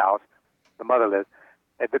boy's house, the mother lives,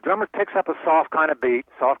 the drummer picks up a soft kind of beat,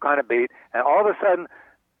 and all of a sudden,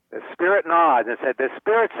 the Spirit nods and said, the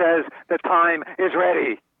Spirit says the time is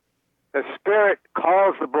ready. The Spirit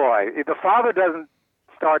calls the boy. The Father doesn't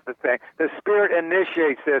start the thing. The Spirit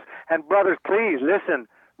initiates this. And brothers, please listen.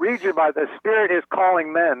 Read your Bible. The Spirit is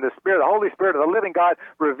calling men. The Holy Spirit of the living God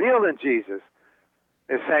revealed in Jesus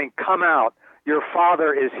is saying, come out. Your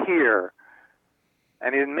Father is here.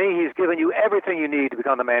 And in me, He's given you everything you need to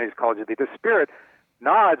become the man He's called you to be. The Spirit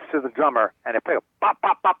nods to the drummer, and it plays pop,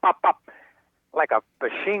 pop, pop, pop, pop. like a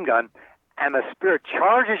machine gun, and the spirit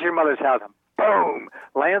charges your mother's house, and boom,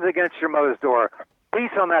 lands against your mother's door,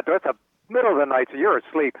 beats on that door. It's the middle of the night, so you're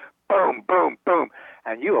asleep. Boom, boom, boom,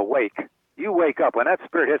 and you awake. You wake up when that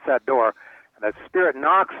spirit hits that door, and that spirit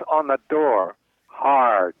knocks on the door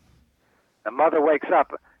hard. The mother wakes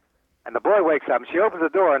up, and the boy wakes up, and she opens the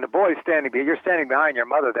door, and the boy's you're standing behind your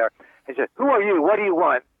mother there. He says, "Who are you? What do you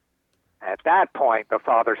want?" At that point, the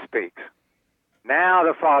father speaks. Now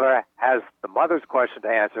the father has the mother's question to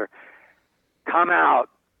answer. "Come out,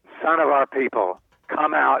 son of our people.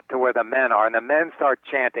 Come out to where the men are." And the men start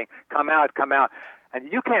chanting, "Come out, come out."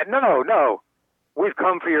 And you can't, no, we've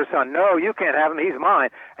come for your son. No, you can't have him. He's mine.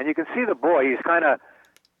 And you can see the boy. He's kind of,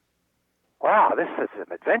 wow, this is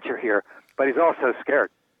an adventure here. But he's also scared.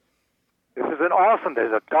 There's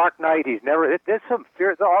a dark night. There's some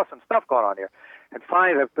fear, there's awesome stuff going on here. And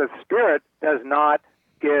finally, the spirit does not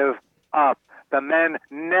give up. The men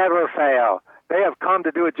never fail. They have come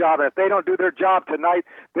to do a job, and if they don't do their job tonight,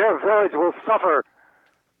 their village will suffer.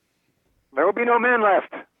 There will be no men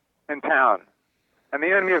left in town, and the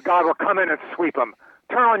enemy of God will come in and sweep them.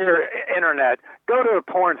 Turn on your internet. Go to a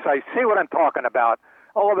porn site. See what I'm talking about.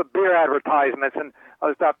 All the beer advertisements and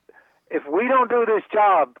other stuff. If we don't do this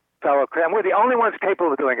job, fellow Christians, we're the only ones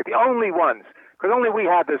capable of doing it, the only ones, because only we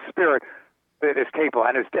have this spirit that is capable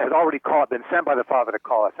and has already been sent by the Father to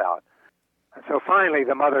call us out. And so finally,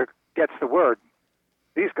 the mother gets the word.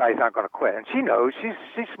 These guys aren't going to quit. And she knows.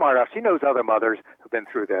 She's smart enough. She knows other mothers who've been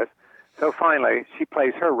through this. So finally, she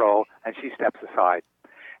plays her role, and she steps aside.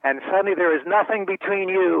 And suddenly there is nothing between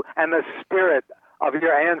you and the spirit of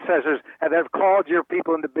your ancestors that have called your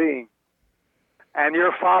people into being. And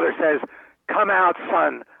your father says, "Come out,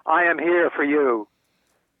 son. I am here for you."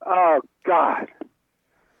 Oh, God.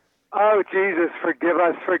 Oh, Jesus, forgive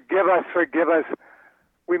us, forgive us, forgive us.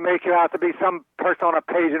 We make you out to be some person on a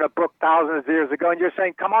page in a book thousands of years ago, and you're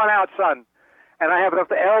saying, "Come on out, son." And I have enough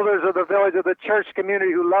the elders of the village, of the church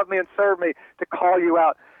community who love me and serve me to call you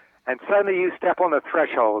out. And suddenly you step on the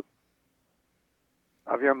threshold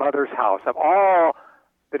of your mother's house, of all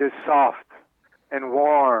that is soft and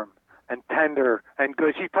warm and tender and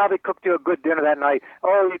good. She probably cooked you a good dinner that night.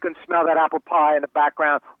 Oh, you can smell that apple pie in the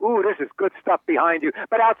background. Ooh, this is good stuff behind you.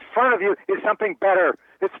 But out front of you is something better.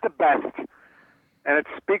 It's the best. And it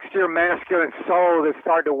speaks to your masculine soul that's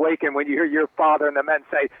starting to awaken when you hear your father and the men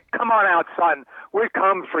say, "Come on out, son. We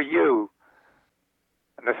come for you."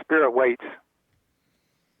 And the spirit waits.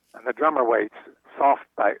 And the drummer waits, soft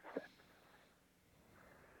bites.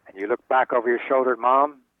 And you look back over your shoulder at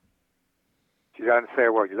Mom. She doesn't say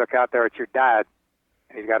a word. You look out there at your dad,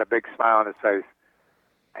 and he's got a big smile on his face.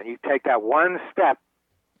 And you take that one step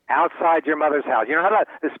outside your mother's house. You know how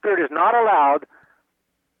the spirit is not allowed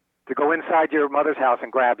to go inside your mother's house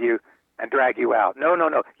and grab you and drag you out. No, no,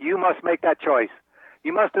 no. You must make that choice.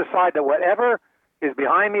 You must decide that whatever is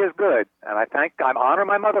behind me is good. And I honor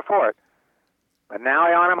my mother for it. But now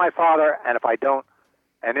I honor my father, and if I don't,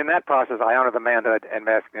 and in that process, I honor the manhood and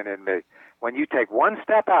masculine in me. When you take one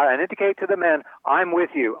step out and indicate to the men, "I'm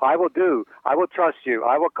with you, I will do, I will trust you,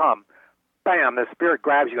 I will come," bam, the spirit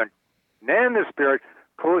grabs you, and then the spirit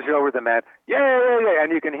pulls you over the men. Yay!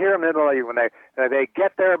 And you can hear them in the middle of you when they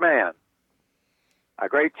get their man. A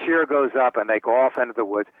great cheer goes up, and they go off into the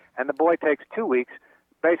woods. And the boy takes 2 weeks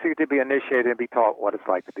basically to be initiated and be taught what it's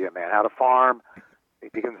like to be a man, how to farm. He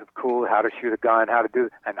begins with how to shoot a gun, how to do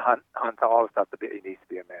and hunt all the stuff that he needs to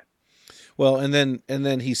be a man. Well, and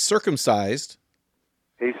then he's circumcised.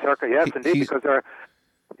 Yes, indeed, because there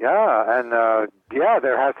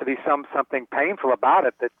has to be something painful about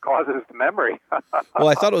it that causes the memory. Well,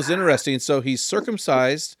 I thought it was interesting. So he's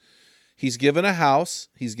circumcised. He's given a house.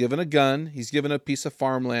 He's given a gun. He's given a piece of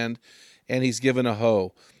farmland, and he's given a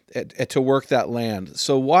hoe to work that land.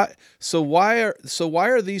 So why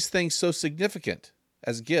are these things so significant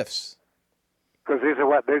as gifts? Because these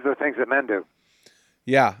are things that men do.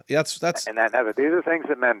 Yeah, that's these are things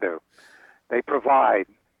that men do. They provide.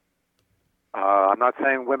 I'm not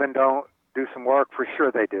saying women don't do some work. For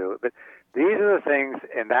sure they do. But these are the things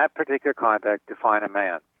in that particular context define a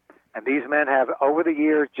man. And these men have, over the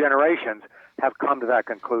years, generations, have come to that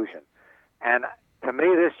conclusion. And to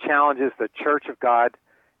me, this challenges the Church of God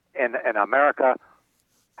in America.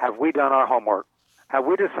 Have we done our homework? Have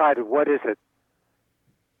we decided what is it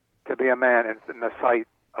to be a man in the sight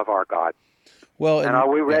of our God? Well, and are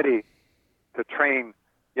we ready to train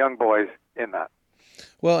young boys in that?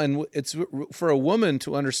 Well, and it's for a woman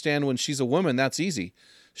to understand when she's a woman, that's easy.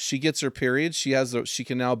 She gets her period. She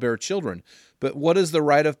can now bear children. But what is the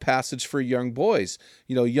rite of passage for young boys?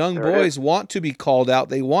 Young boys want to be called out.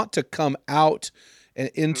 They want to come out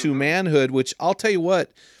into manhood, which I'll tell you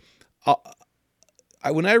what,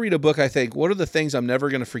 when I read a book, I think, what are the things I'm never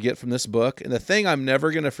going to forget from this book? And the thing I'm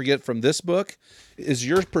never going to forget from this book is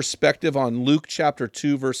your perspective on Luke chapter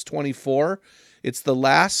 2, verse 24. It's the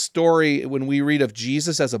last story when we read of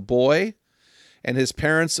Jesus as a boy, and his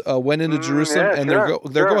parents went into Jerusalem, and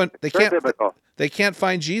they can't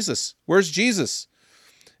find Jesus. Where's Jesus?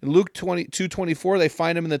 In Luke 2:24, they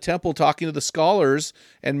find him in the temple talking to the scholars,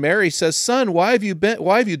 and Mary says, "Son, why have you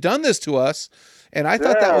done this to us?" And I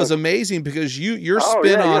thought that was amazing because your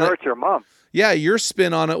spin on it hurt your mom. Yeah, your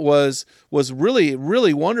spin on it was really,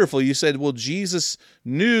 really wonderful. You said, well, Jesus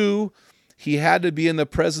knew he had to be in the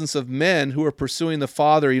presence of men who are pursuing the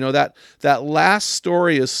Father. You know, that last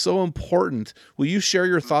story is so important. Will you share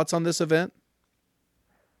your thoughts on this event?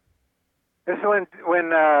 This is when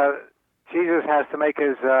Jesus has to make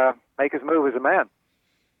his move as a man.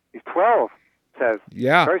 He's 12, it says.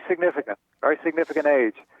 Yeah. Very significant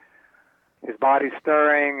age. His body's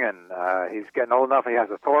stirring, and he's getting old enough. He has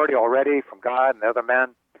authority already from God and the other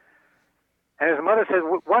men. And his mother says,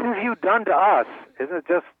 "What have you done to us?" Isn't it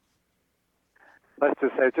just? Let's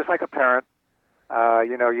just say, just like a parent.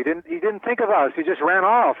 You didn't think of us. You just ran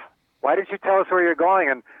off. Why didn't you tell us where you're going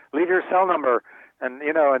and leave your cell number and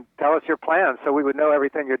tell us your plans so we would know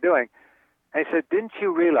everything you're doing? And he said, "Didn't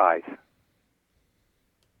you realize?"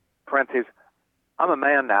 Parentheses, "I'm a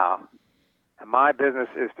man now. And my business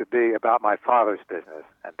is to be about my Father's business,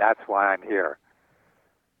 and that's why I'm here."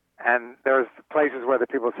 And there's places where the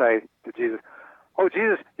people say to Jesus, "Oh,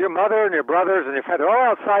 Jesus, your mother and your brothers and your friends are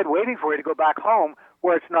all outside waiting for you to go back home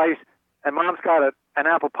where it's nice, and Mom's got an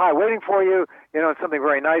apple pie waiting for you, and something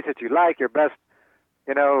very nice that you like, your best,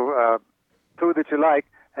 food that you like."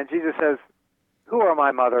 And Jesus says, "Who are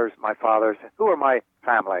my mothers, my fathers? Who are my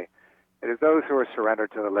family? It is those who are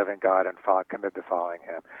surrendered to the living God and committed to following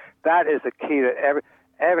him." That is the key to every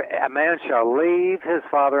a man shall leave his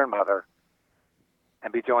father and mother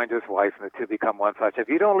and be joined to his wife, and the two become one flesh. If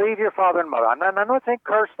you don't leave your father and mother, I'm not saying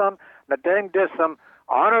curse them, I'm not saying diss them,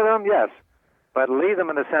 honor them, yes, but leave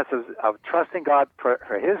them in the sense of trusting God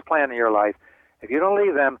for his plan in your life. If you don't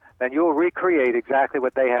leave them, then you will recreate exactly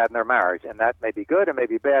what they had in their marriage, and that may be good, it may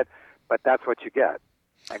be bad, but that's what you get.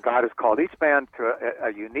 And God has called each man to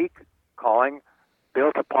a unique calling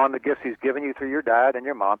built upon the gifts he's given you through your dad and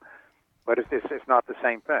your mom, but it's not the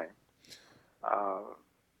same thing.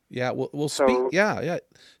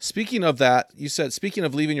 Speaking of that, you said, speaking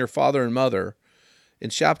of leaving your father and mother, in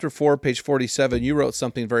chapter 4, page 47, you wrote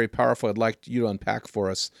something very powerful I'd like you to unpack for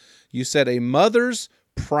us. You said, a mother's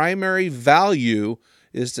primary value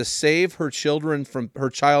is to save her child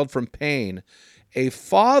from pain. A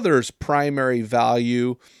father's primary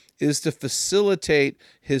value is to facilitate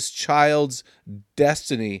his child's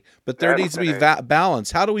destiny. But there needs to be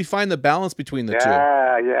balance. How do we find the balance between the two?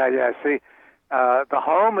 Yeah. See, the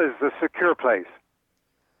home is the secure place.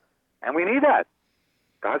 And we need that.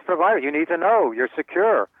 God's provided. You need to know you're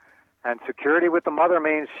secure. And security with the mother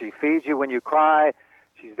means she feeds you when you cry.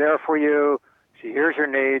 She's there for you. She hears your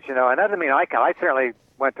needs, And that doesn't mean I certainly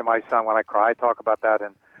went to my son when I cried. Talk about that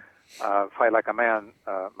in Fight Like a Man,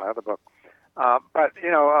 my other book. But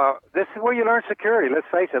this is where you learn security. Let's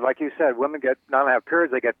face it, like you said, women not only have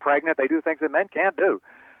periods, they get pregnant, they do things that men can't do.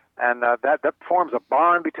 And that forms a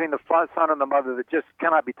bond between the son and the mother that just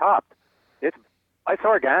cannot be topped. It's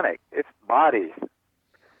organic. It's bodies.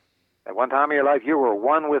 At one time in your life, you were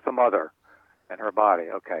one with the mother and her body.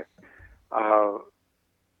 Okay.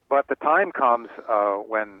 But the time comes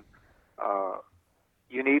when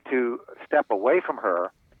you need to step away from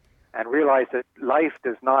her and realize that life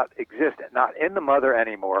does not exist, not in the mother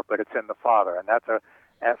anymore, but it's in the father, and that's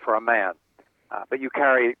for a man. But you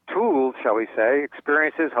carry tools, shall we say,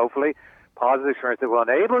 experiences, hopefully, positive experiences that will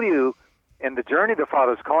enable you in the journey the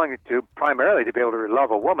Father's calling you to, primarily to be able to love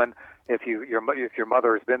a woman. If your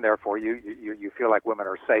mother has been there for you, you feel like women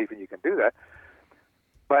are safe and you can do that.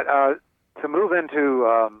 But to move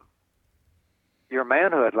into your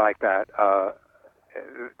manhood like that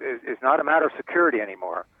is not a matter of security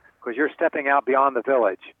anymore, because you're stepping out beyond the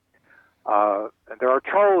village. There are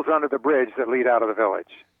trolls under the bridge that lead out of the village.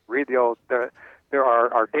 Read the old. There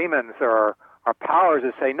are demons. There are powers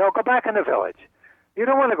that say, "No, go back in the village. You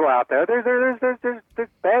don't want to go out there. There's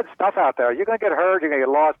bad stuff out there. You're going to get hurt. You're going to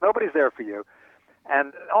get lost. Nobody's there for you."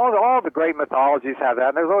 And all the great mythologies have that.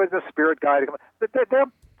 And there's always a spirit guide. They're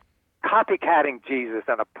copycatting Jesus,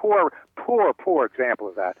 and a poor example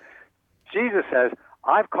of that. Jesus says,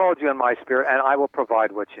 "I've called you in my spirit, and I will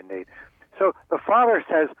provide what you need." So the Father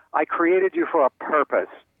says, "I created you for a purpose,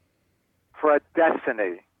 for a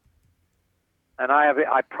destiny, and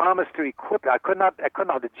I promised to equip you." I could not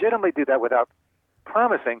legitimately do that without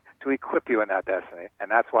promising to equip you in that destiny, and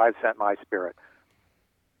that's why I've sent my Spirit.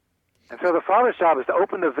 And so the father's job is to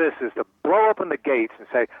open the vistas, to blow open the gates and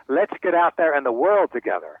say, let's get out there in the world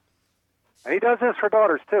together. And he does this for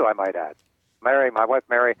daughters too, I might add. Mary, my wife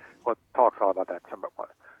Mary, talks all about that, some of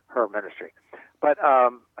her ministry. But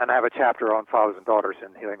and I have a chapter on fathers and daughters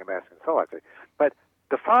in Healing the Masculine Soul, I think. But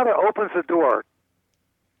the father opens the door.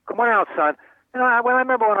 Come on out, son. You know, I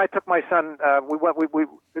remember when I took my son, we was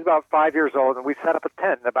about 5 years old, and we set up a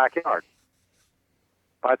tent in the backyard.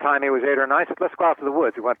 By the time he was 8 or 9, I said, let's go out to the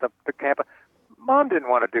woods. We went to camp. Mom didn't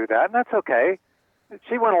want to do that, and that's okay.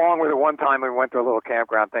 She went along with it one time. We went to a little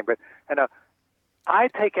campground thing. But I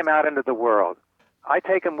take him out into the world. I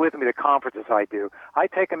take him with me to conferences I do. I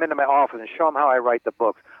take him into my office and show him how I write the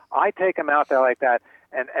books. I take him out there like that,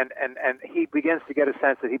 and he begins to get a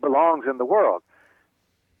sense that he belongs in the world.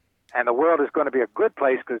 And the world is going to be a good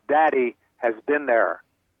place because Daddy has been there,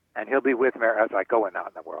 and he'll be with me as I go out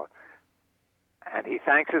in the world. And he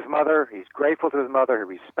thanks his mother. He's grateful to his mother. He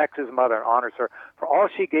respects his mother and honors her for all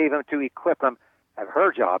she gave him to equip him at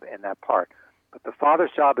her job in that part. But the father's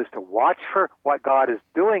job is to watch for what God is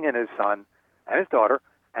doing in his son and his daughter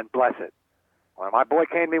and bless it. When my boy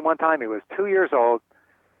came to me one time, he was 2 years old.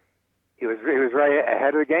 He was very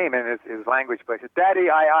ahead of the game in his language. But he said, "Daddy,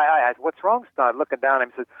 I said, what's wrong, son?" Looking down at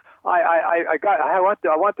him, he said, I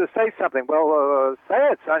want to say something. Well,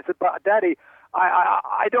 say it, son. I said, "But Daddy,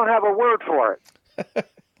 I don't have a word for it."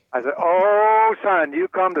 I said, "Oh, son, you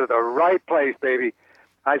come to the right place, baby."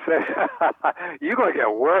 I said, "You're going to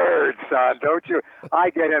get words, son, don't you?"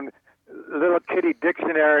 I get him little kitty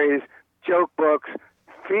dictionaries, joke books,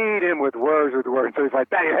 feed him with words. So he's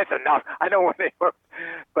like, "Daddy, that's enough. I don't want any more."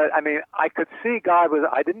 But, I mean, I could see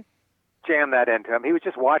I didn't jam that into him. He was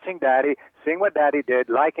just watching Daddy, seeing what Daddy did,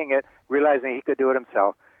 liking it, realizing he could do it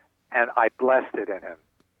himself, and I blessed it in him.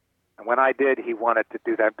 And when I did, he wanted to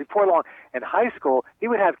do that. Before long, in high school, he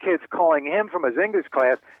would have kids calling him from his English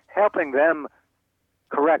class, helping them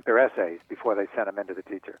correct their essays before they sent them into the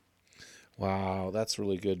teacher. Wow, that's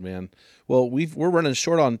really good, man. Well, we're running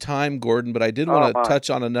short on time, Gordon, but I did want to touch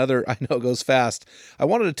on another. I know it goes fast. I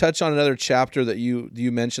wanted to touch on another chapter that you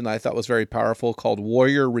mentioned that I thought was very powerful, called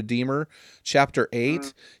Warrior Redeemer, chapter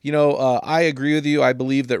 8. Mm-hmm. I agree with you. I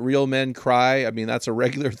believe that real men cry. I mean, that's a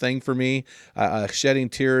regular thing for me. Shedding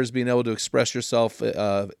tears, being able to express yourself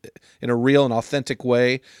in a real and authentic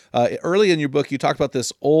way. Early in your book, you talked about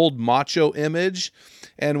this old macho image.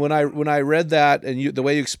 And when I read that, and the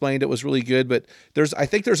way you explained it was really good, but I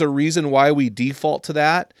think there's a reason why we default to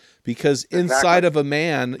that, because inside of a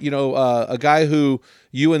man, a guy who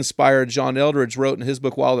you inspired, John Eldredge, wrote in his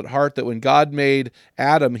book Wild at Heart that when God made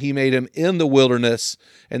Adam, he made him in the wilderness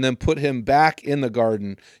and then put him back in the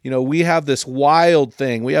garden. We have this wild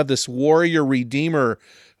thing. We have this warrior redeemer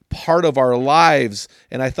part of our lives,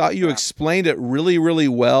 and I thought you explained it really, really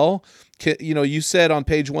well. You said on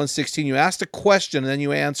page 116, you asked a question and then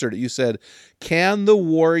you answered it. You said, "Can the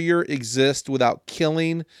warrior exist without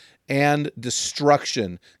killing and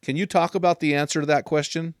destruction?" Can you talk about the answer to that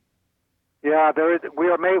question? Yeah,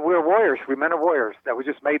 we're warriors. We men are warriors. That was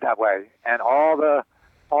just made that way. And all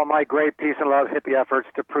my great peace and love hippie efforts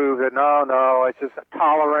to prove that no, it's just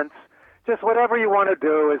tolerance. Just whatever you want to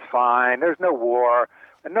do is fine. There's no war.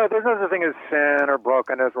 And no, there's no such thing as sin or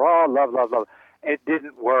brokenness. We're all love, love, love. It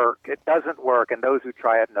didn't work. It doesn't work, and those who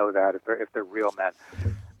try it know that if they're real men.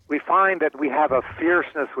 We find that we have a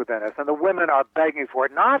fierceness within us, and the women are begging for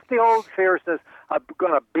it. Not the old fierceness of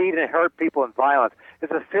going to beat and hurt people in violence.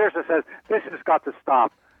 It's a fierceness that says, this has got to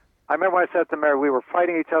stop. I remember when I said to Mary, we were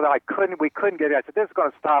fighting each other. We couldn't get it. I said, this is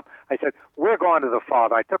going to stop. I said, we're going to the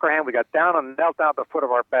Father. I took her hand. We got down and knelt down at the foot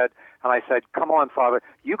of our bed. And I said, come on, Father,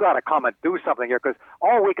 you got to come and do something here, because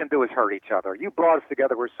all we can do is hurt each other. You brought us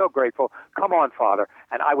together. We're so grateful. Come on, Father.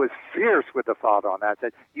 And I was fierce with the Father on that. I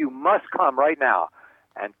said, you must come right now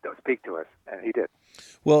and speak to us. And he did.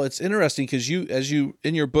 Well, it's interesting because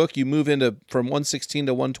in your book, you move into from 116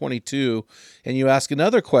 to 122, and you ask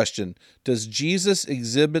another question: does Jesus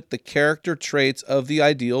exhibit the character traits of the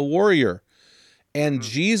ideal warrior? And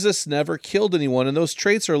Jesus never killed anyone, and those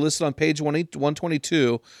traits are listed on page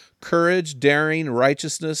 122: courage, daring,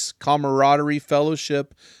 righteousness, camaraderie,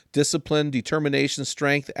 fellowship, discipline, determination,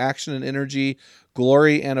 strength, action and energy,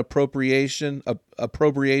 glory and appropriation,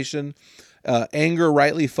 anger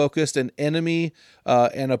rightly focused, and enemy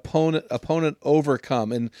and opponent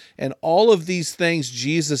overcome, and all of these things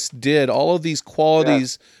Jesus did. All of these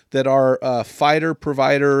qualities that are fighter,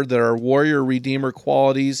 provider, that are warrior, redeemer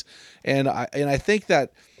qualities, and I think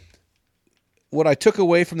that what I took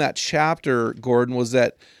away from that chapter, Gordon, was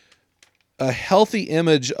that a healthy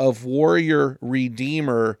image of warrior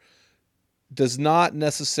redeemer does not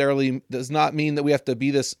mean that we have to be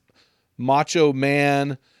this macho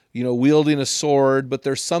man wielding a sword, but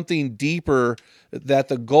there's something deeper, that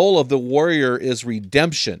the goal of the warrior is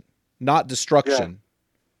redemption, not destruction. Yeah.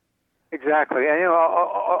 Exactly. And,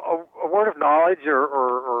 a word of knowledge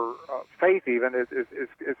or faith even is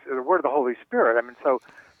the word of the Holy Spirit. I mean, so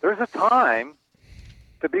there's a time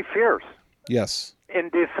to be fierce. Yes. In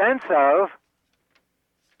defense of,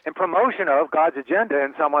 in promotion of God's agenda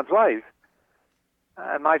in someone's life.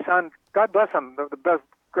 And my son, God bless him, the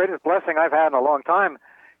greatest blessing I've had in a long time,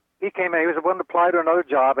 he came in, he was willing to apply to another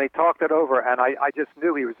job, and he talked it over, and I just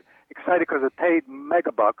knew he was excited because it paid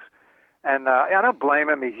mega bucks. And I don't blame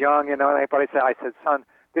him, he's young, but I said, son,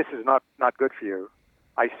 this is not good for you.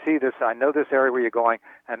 I see this, I know this area where you're going,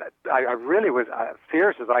 and I really was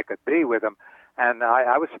fierce as I could be with him. And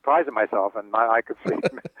I was surprised at myself, and I could see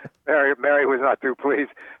Mary was not too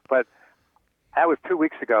pleased. But that was 2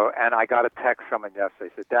 weeks ago, and I got a text from him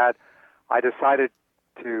yesterday. He said, Dad, I decided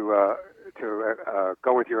to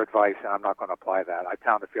go with your advice, and I'm not going to apply that. I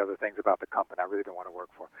found a few other things about the company I really don't want to work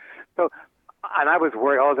for. So, and I was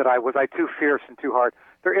worried, was I too fierce and too hard?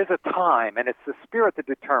 There is a time, and it's the Spirit that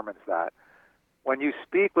determines that. When you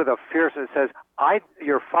speak with a fierceness, it says,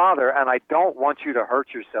 your father, and I don't want you to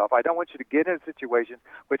hurt yourself. I don't want you to get in a situation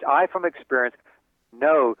which I, from experience,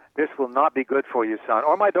 know this will not be good for you, son,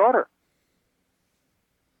 or my daughter.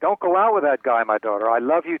 Don't go out with that guy, my daughter. I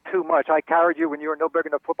love you too much. I carried you when you were no bigger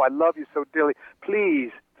than a football. I love you so dearly. Please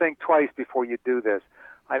think twice before you do this.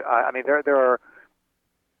 I mean, there are.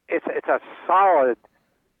 It's a solid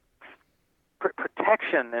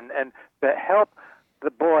protection and to help the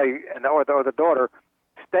boy or the daughter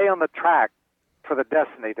stay on the track for the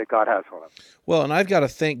destiny that God has for them. Well, and I've got to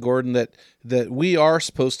think, Gordon, that we are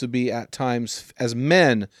supposed to be at times as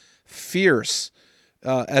men fierce,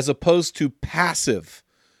 as opposed to passive.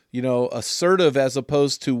 Assertive as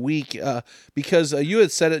opposed to weak, because you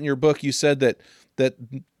had said it in your book. You said that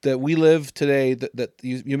we live today, that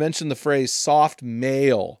you mentioned the phrase soft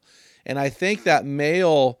male. And I think that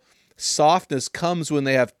male softness comes when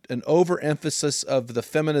they have an overemphasis of the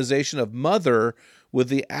feminization of mother with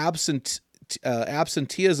the absenteeism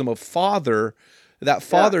of father. That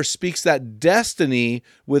father speaks that destiny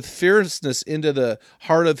with fierceness into the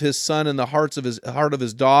heart of his son and the heart of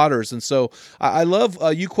his daughters. And so I love,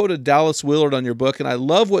 you quoted Dallas Willard on your book, and I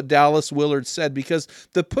love what Dallas Willard said, because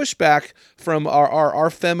the pushback from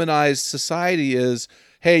our feminized society is,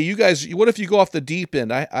 hey, you guys, what if you go off the deep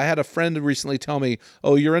end? I had a friend recently tell me,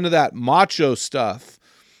 oh, you're into that macho stuff.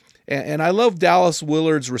 And I love Dallas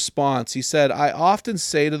Willard's response. He said, I often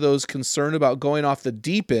say to those concerned about going off the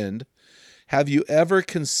deep end, have you ever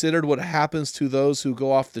considered what happens to those who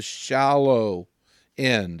go off the shallow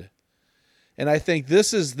end? And I think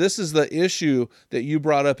this is the issue that you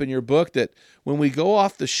brought up in your book, that when we go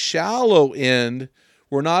off the shallow end,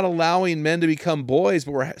 we're not allowing men to become boys,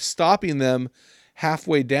 but we're stopping them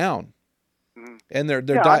halfway down. And they're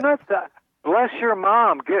bless your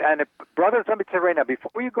mom. And brothers, let me tell you right now,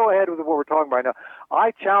 before you go ahead with what we're talking about right now, I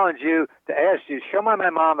challenge you to ask you, show my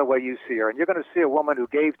mom the way you see her, and you're going to see a woman who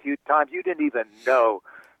gave to you times you didn't even know.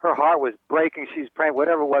 Her heart was breaking. She's praying,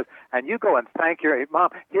 whatever it was, and you go and thank your mom.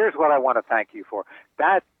 Here's what I want to thank you for.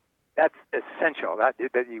 That's essential. That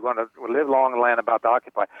you want to live long and land about to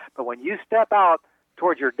occupy. But when you step out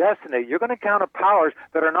towards your destiny, you're going to encounter powers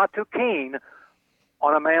that are not too keen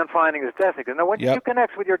on a man finding his destiny. Because when you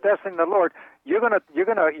connect with your destiny in the Lord, you're going to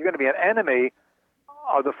be an enemy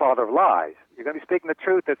of the father of lies. You're going to be speaking the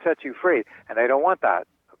truth that sets you free, and they don't want that.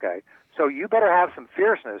 Okay, so you better have some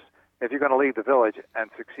fierceness if you're going to leave the village and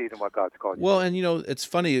succeed in what God's called you. Well, and it's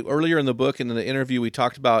funny. Earlier in the book and in the interview, we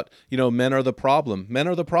talked about men are the problem. Men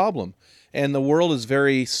are the problem, and the world is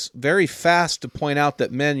very, very fast to point out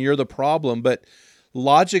that men, you're the problem, but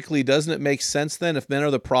logically, doesn't it make sense then, if men are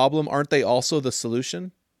the problem, aren't they also the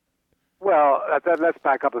solution? Well, let's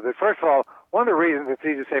back up a bit. First of all, one of the reasons it's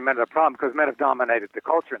easy to say men are the problem because men have dominated the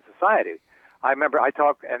culture and society. I remember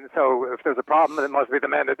and so if there's a problem, it must be the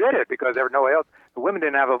men that did it because there was no one else. The women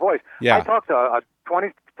didn't have a voice. Yeah. I talked to a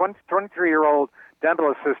 23-year-old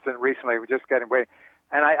dental assistant recently, just getting away,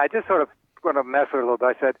 and I just sort of going to mess with her a little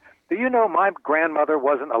bit. I said, do you know my grandmother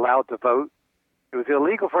wasn't allowed to vote? It was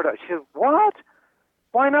illegal for her to. She said, what?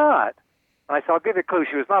 Why not? And I said, I'll give you a clue.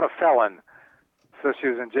 She was not a felon, so she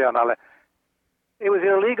was in jail. Now, it was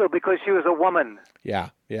illegal because she was a woman. Yeah.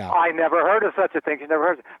 I never heard of such a thing. She never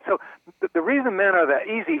heard of it. So the reason men are the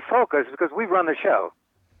easy focus is because we run the show.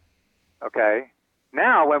 Okay?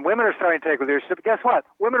 Now, when women are starting to take leadership, guess what?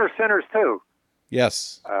 Women are sinners too.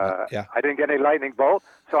 Yes. I didn't get any lightning bolt,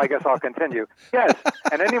 so I guess I'll continue. Yes,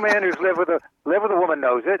 and any man who's lived with a woman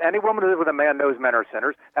knows it. Any woman who lives with a man knows men are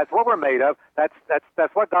sinners. That's what we're made of. That's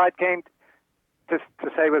what God came to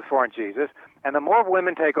say what's for in Jesus. And the more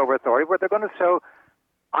women take over authority, what they're going to show,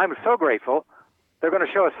 I'm so grateful, they're going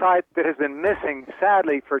to show a side that has been missing,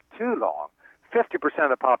 sadly, for too long. 50% of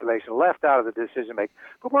the population left out of the decision making.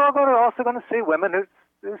 But we're also going to see women who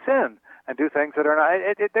sin and do things that are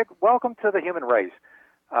not. They're welcome to the human race.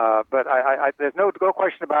 But there's no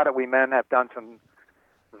question about it. We men have done some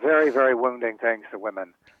very, very wounding things to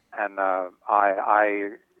women, and I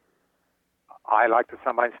like to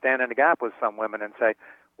somebody stand in the gap with some women and say,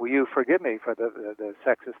 "Will you forgive me for the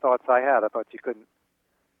sexist thoughts I had? I thought you couldn't."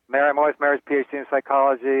 Mary's PhD in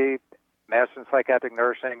psychology, master in psychiatric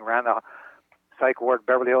nursing, ran the psych ward at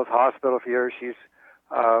Beverly Hills Hospital for years. She's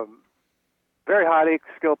very highly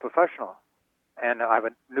skilled professional, and I have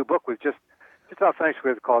a new book we've just about finished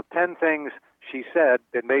with called 10 Things She Said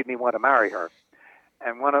That Made Me Want to Marry Her.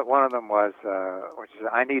 And one of them was, which is,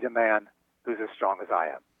 I need a man who's as strong as I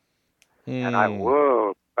am. And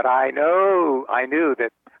but I knew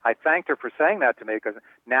that I thanked her for saying that to me, because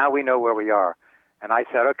now we know where we are. And I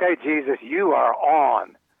said, okay, Jesus, you are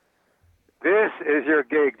on. This is your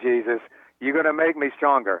gig, Jesus. You're going to make me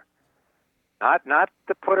stronger. Not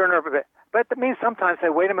to put her in her, but that means sometimes say,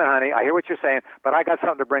 wait a minute, honey, I hear what you're saying, but I got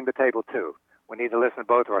something to bring to the table too. We need to listen to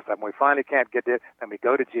both of us. When we finally can't get it, then we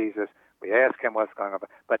go to Jesus. We ask him what's going on.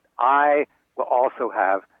 But I will also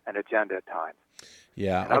have an agenda at times.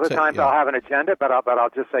 Yeah. And other times I'll have an agenda, but I'll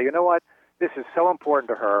just say, you know what? This is so important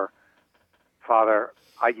to her, Father.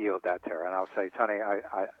 I yield that to her, and I'll say, honey,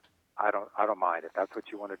 I don't mind if that's what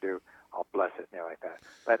you want to do. I'll bless it, like that.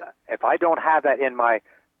 But if I don't have that in my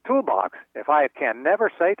toolbox, if I can never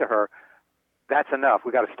say to her, that's enough.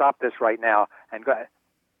 We got to stop this right now, and go.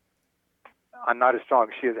 I'm not as strong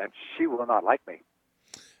as she is, and she will not like me.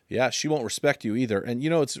 Yeah, she won't respect you either. And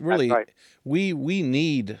it's really right. we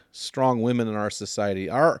need strong women in our society.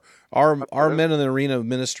 Our Men in the Arena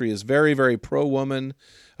ministry is very, very pro woman.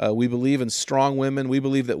 We believe in strong women. We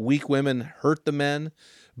believe that weak women hurt the men,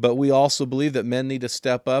 but we also believe that men need to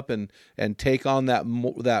step up and take on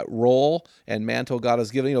that role and mantle God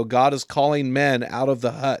has given. God is calling men out of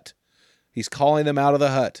the hut. He's calling them out of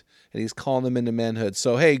the hut, and he's calling them into manhood.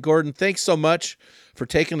 So, hey, Gordon, thanks so much for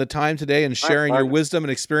taking the time today and sharing your wisdom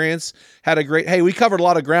and experience. Hey, we covered a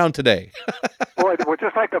lot of ground today. Boy, well,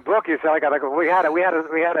 just like the book you said, we had a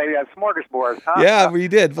smorgasbord. Huh? Yeah, we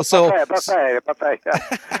did. Buffet.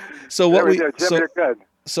 So what we Jim, you're good.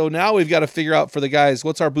 So now we've got to figure out for the guys,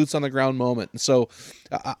 what's our boots on the ground moment. And so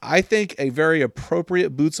I think a very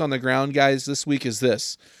appropriate boots on the ground, guys, this week is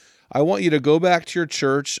this. I want you to go back to your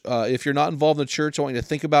church. If you're not involved in the church, I want you to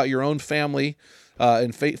think about your own family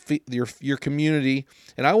and your community.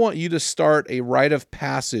 And I want you to start a rite of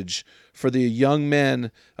passage for the young men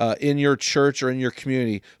in your church or in your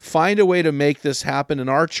community. Find a way to make this happen. In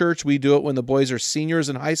our church, we do it when the boys are seniors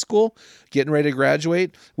in high school, getting ready to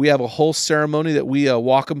graduate. We have a whole ceremony that we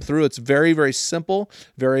walk them through. It's very, very simple,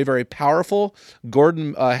 very, very powerful.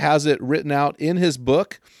 Gordon has it written out in his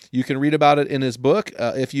book. You can read about it in his book.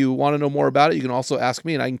 If you want to know more about it, you can also ask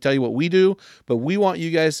me, and I can tell you what we do. But we want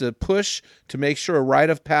you guys to push to make sure a rite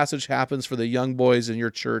of passage happens for the young boys in your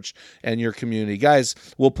church and your community. Guys,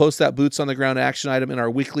 we'll post that boots on the ground action item in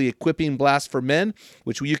our weekly equipping blast for men,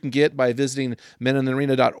 which you can get by visiting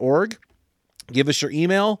meninthearena.org. Give us your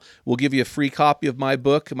email. We'll give you a free copy of my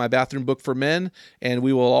book, my bathroom book for men, and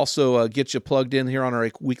we will also get you plugged in here on our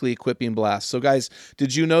weekly equipping blast. So guys,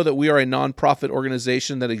 did you know that we are a nonprofit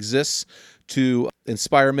organization that exists to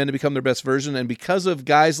inspire men to become their best version? And because of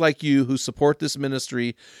guys like you who support this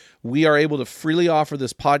ministry, we are able to freely offer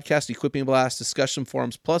this podcast, Equipping Blast, discussion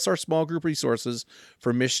forums, plus our small group resources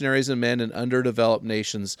for missionaries and men in underdeveloped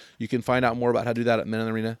nations. You can find out more about how to do that at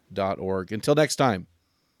meninthearena.org. Until next time.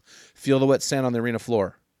 Feel the wet sand on the arena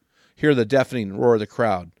floor. Hear the deafening roar of the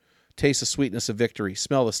crowd. Taste the sweetness of victory.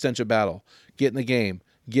 Smell the stench of battle. Get in the game.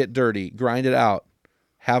 Get dirty. Grind it out.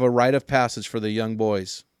 Have a rite of passage for the young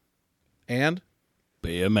boys. And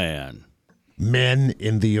be a man. Men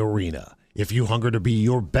in the Arena. If you hunger to be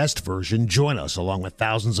your best version, join us along with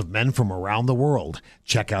thousands of men from around the world.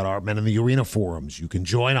 Check out our Men in the Arena forums. You can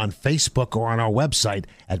join on Facebook or on our website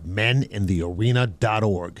at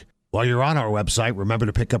meninthearena.org. While you're on our website, remember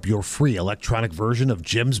to pick up your free electronic version of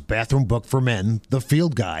Jim's Bathroom Book for Men, The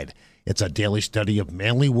Field Guide. It's a daily study of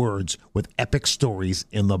manly words with epic stories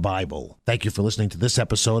in the Bible. Thank you for listening to this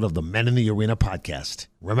episode of the Men in the Arena podcast.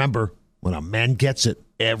 Remember, when a man gets it,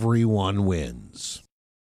 everyone wins.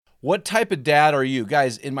 What type of dad are you?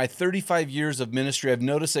 Guys, in my 35 years of ministry, I've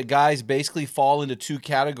noticed that guys basically fall into 2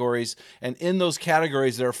 categories. And in those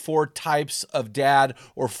categories, there are 4 types of dad,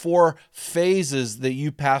 or 4 phases that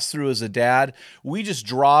you pass through as a dad. We just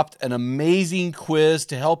dropped an amazing quiz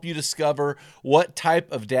to help you discover what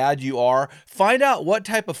type of dad you are. Find out what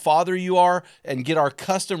type of father you are and get our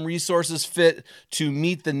custom resources fit to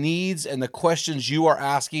meet the needs and the questions you are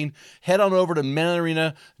asking. Head on over to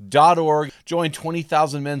meninthearena.org. Join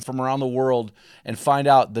 20,000 men from around the world and find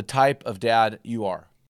out the type of dad you are.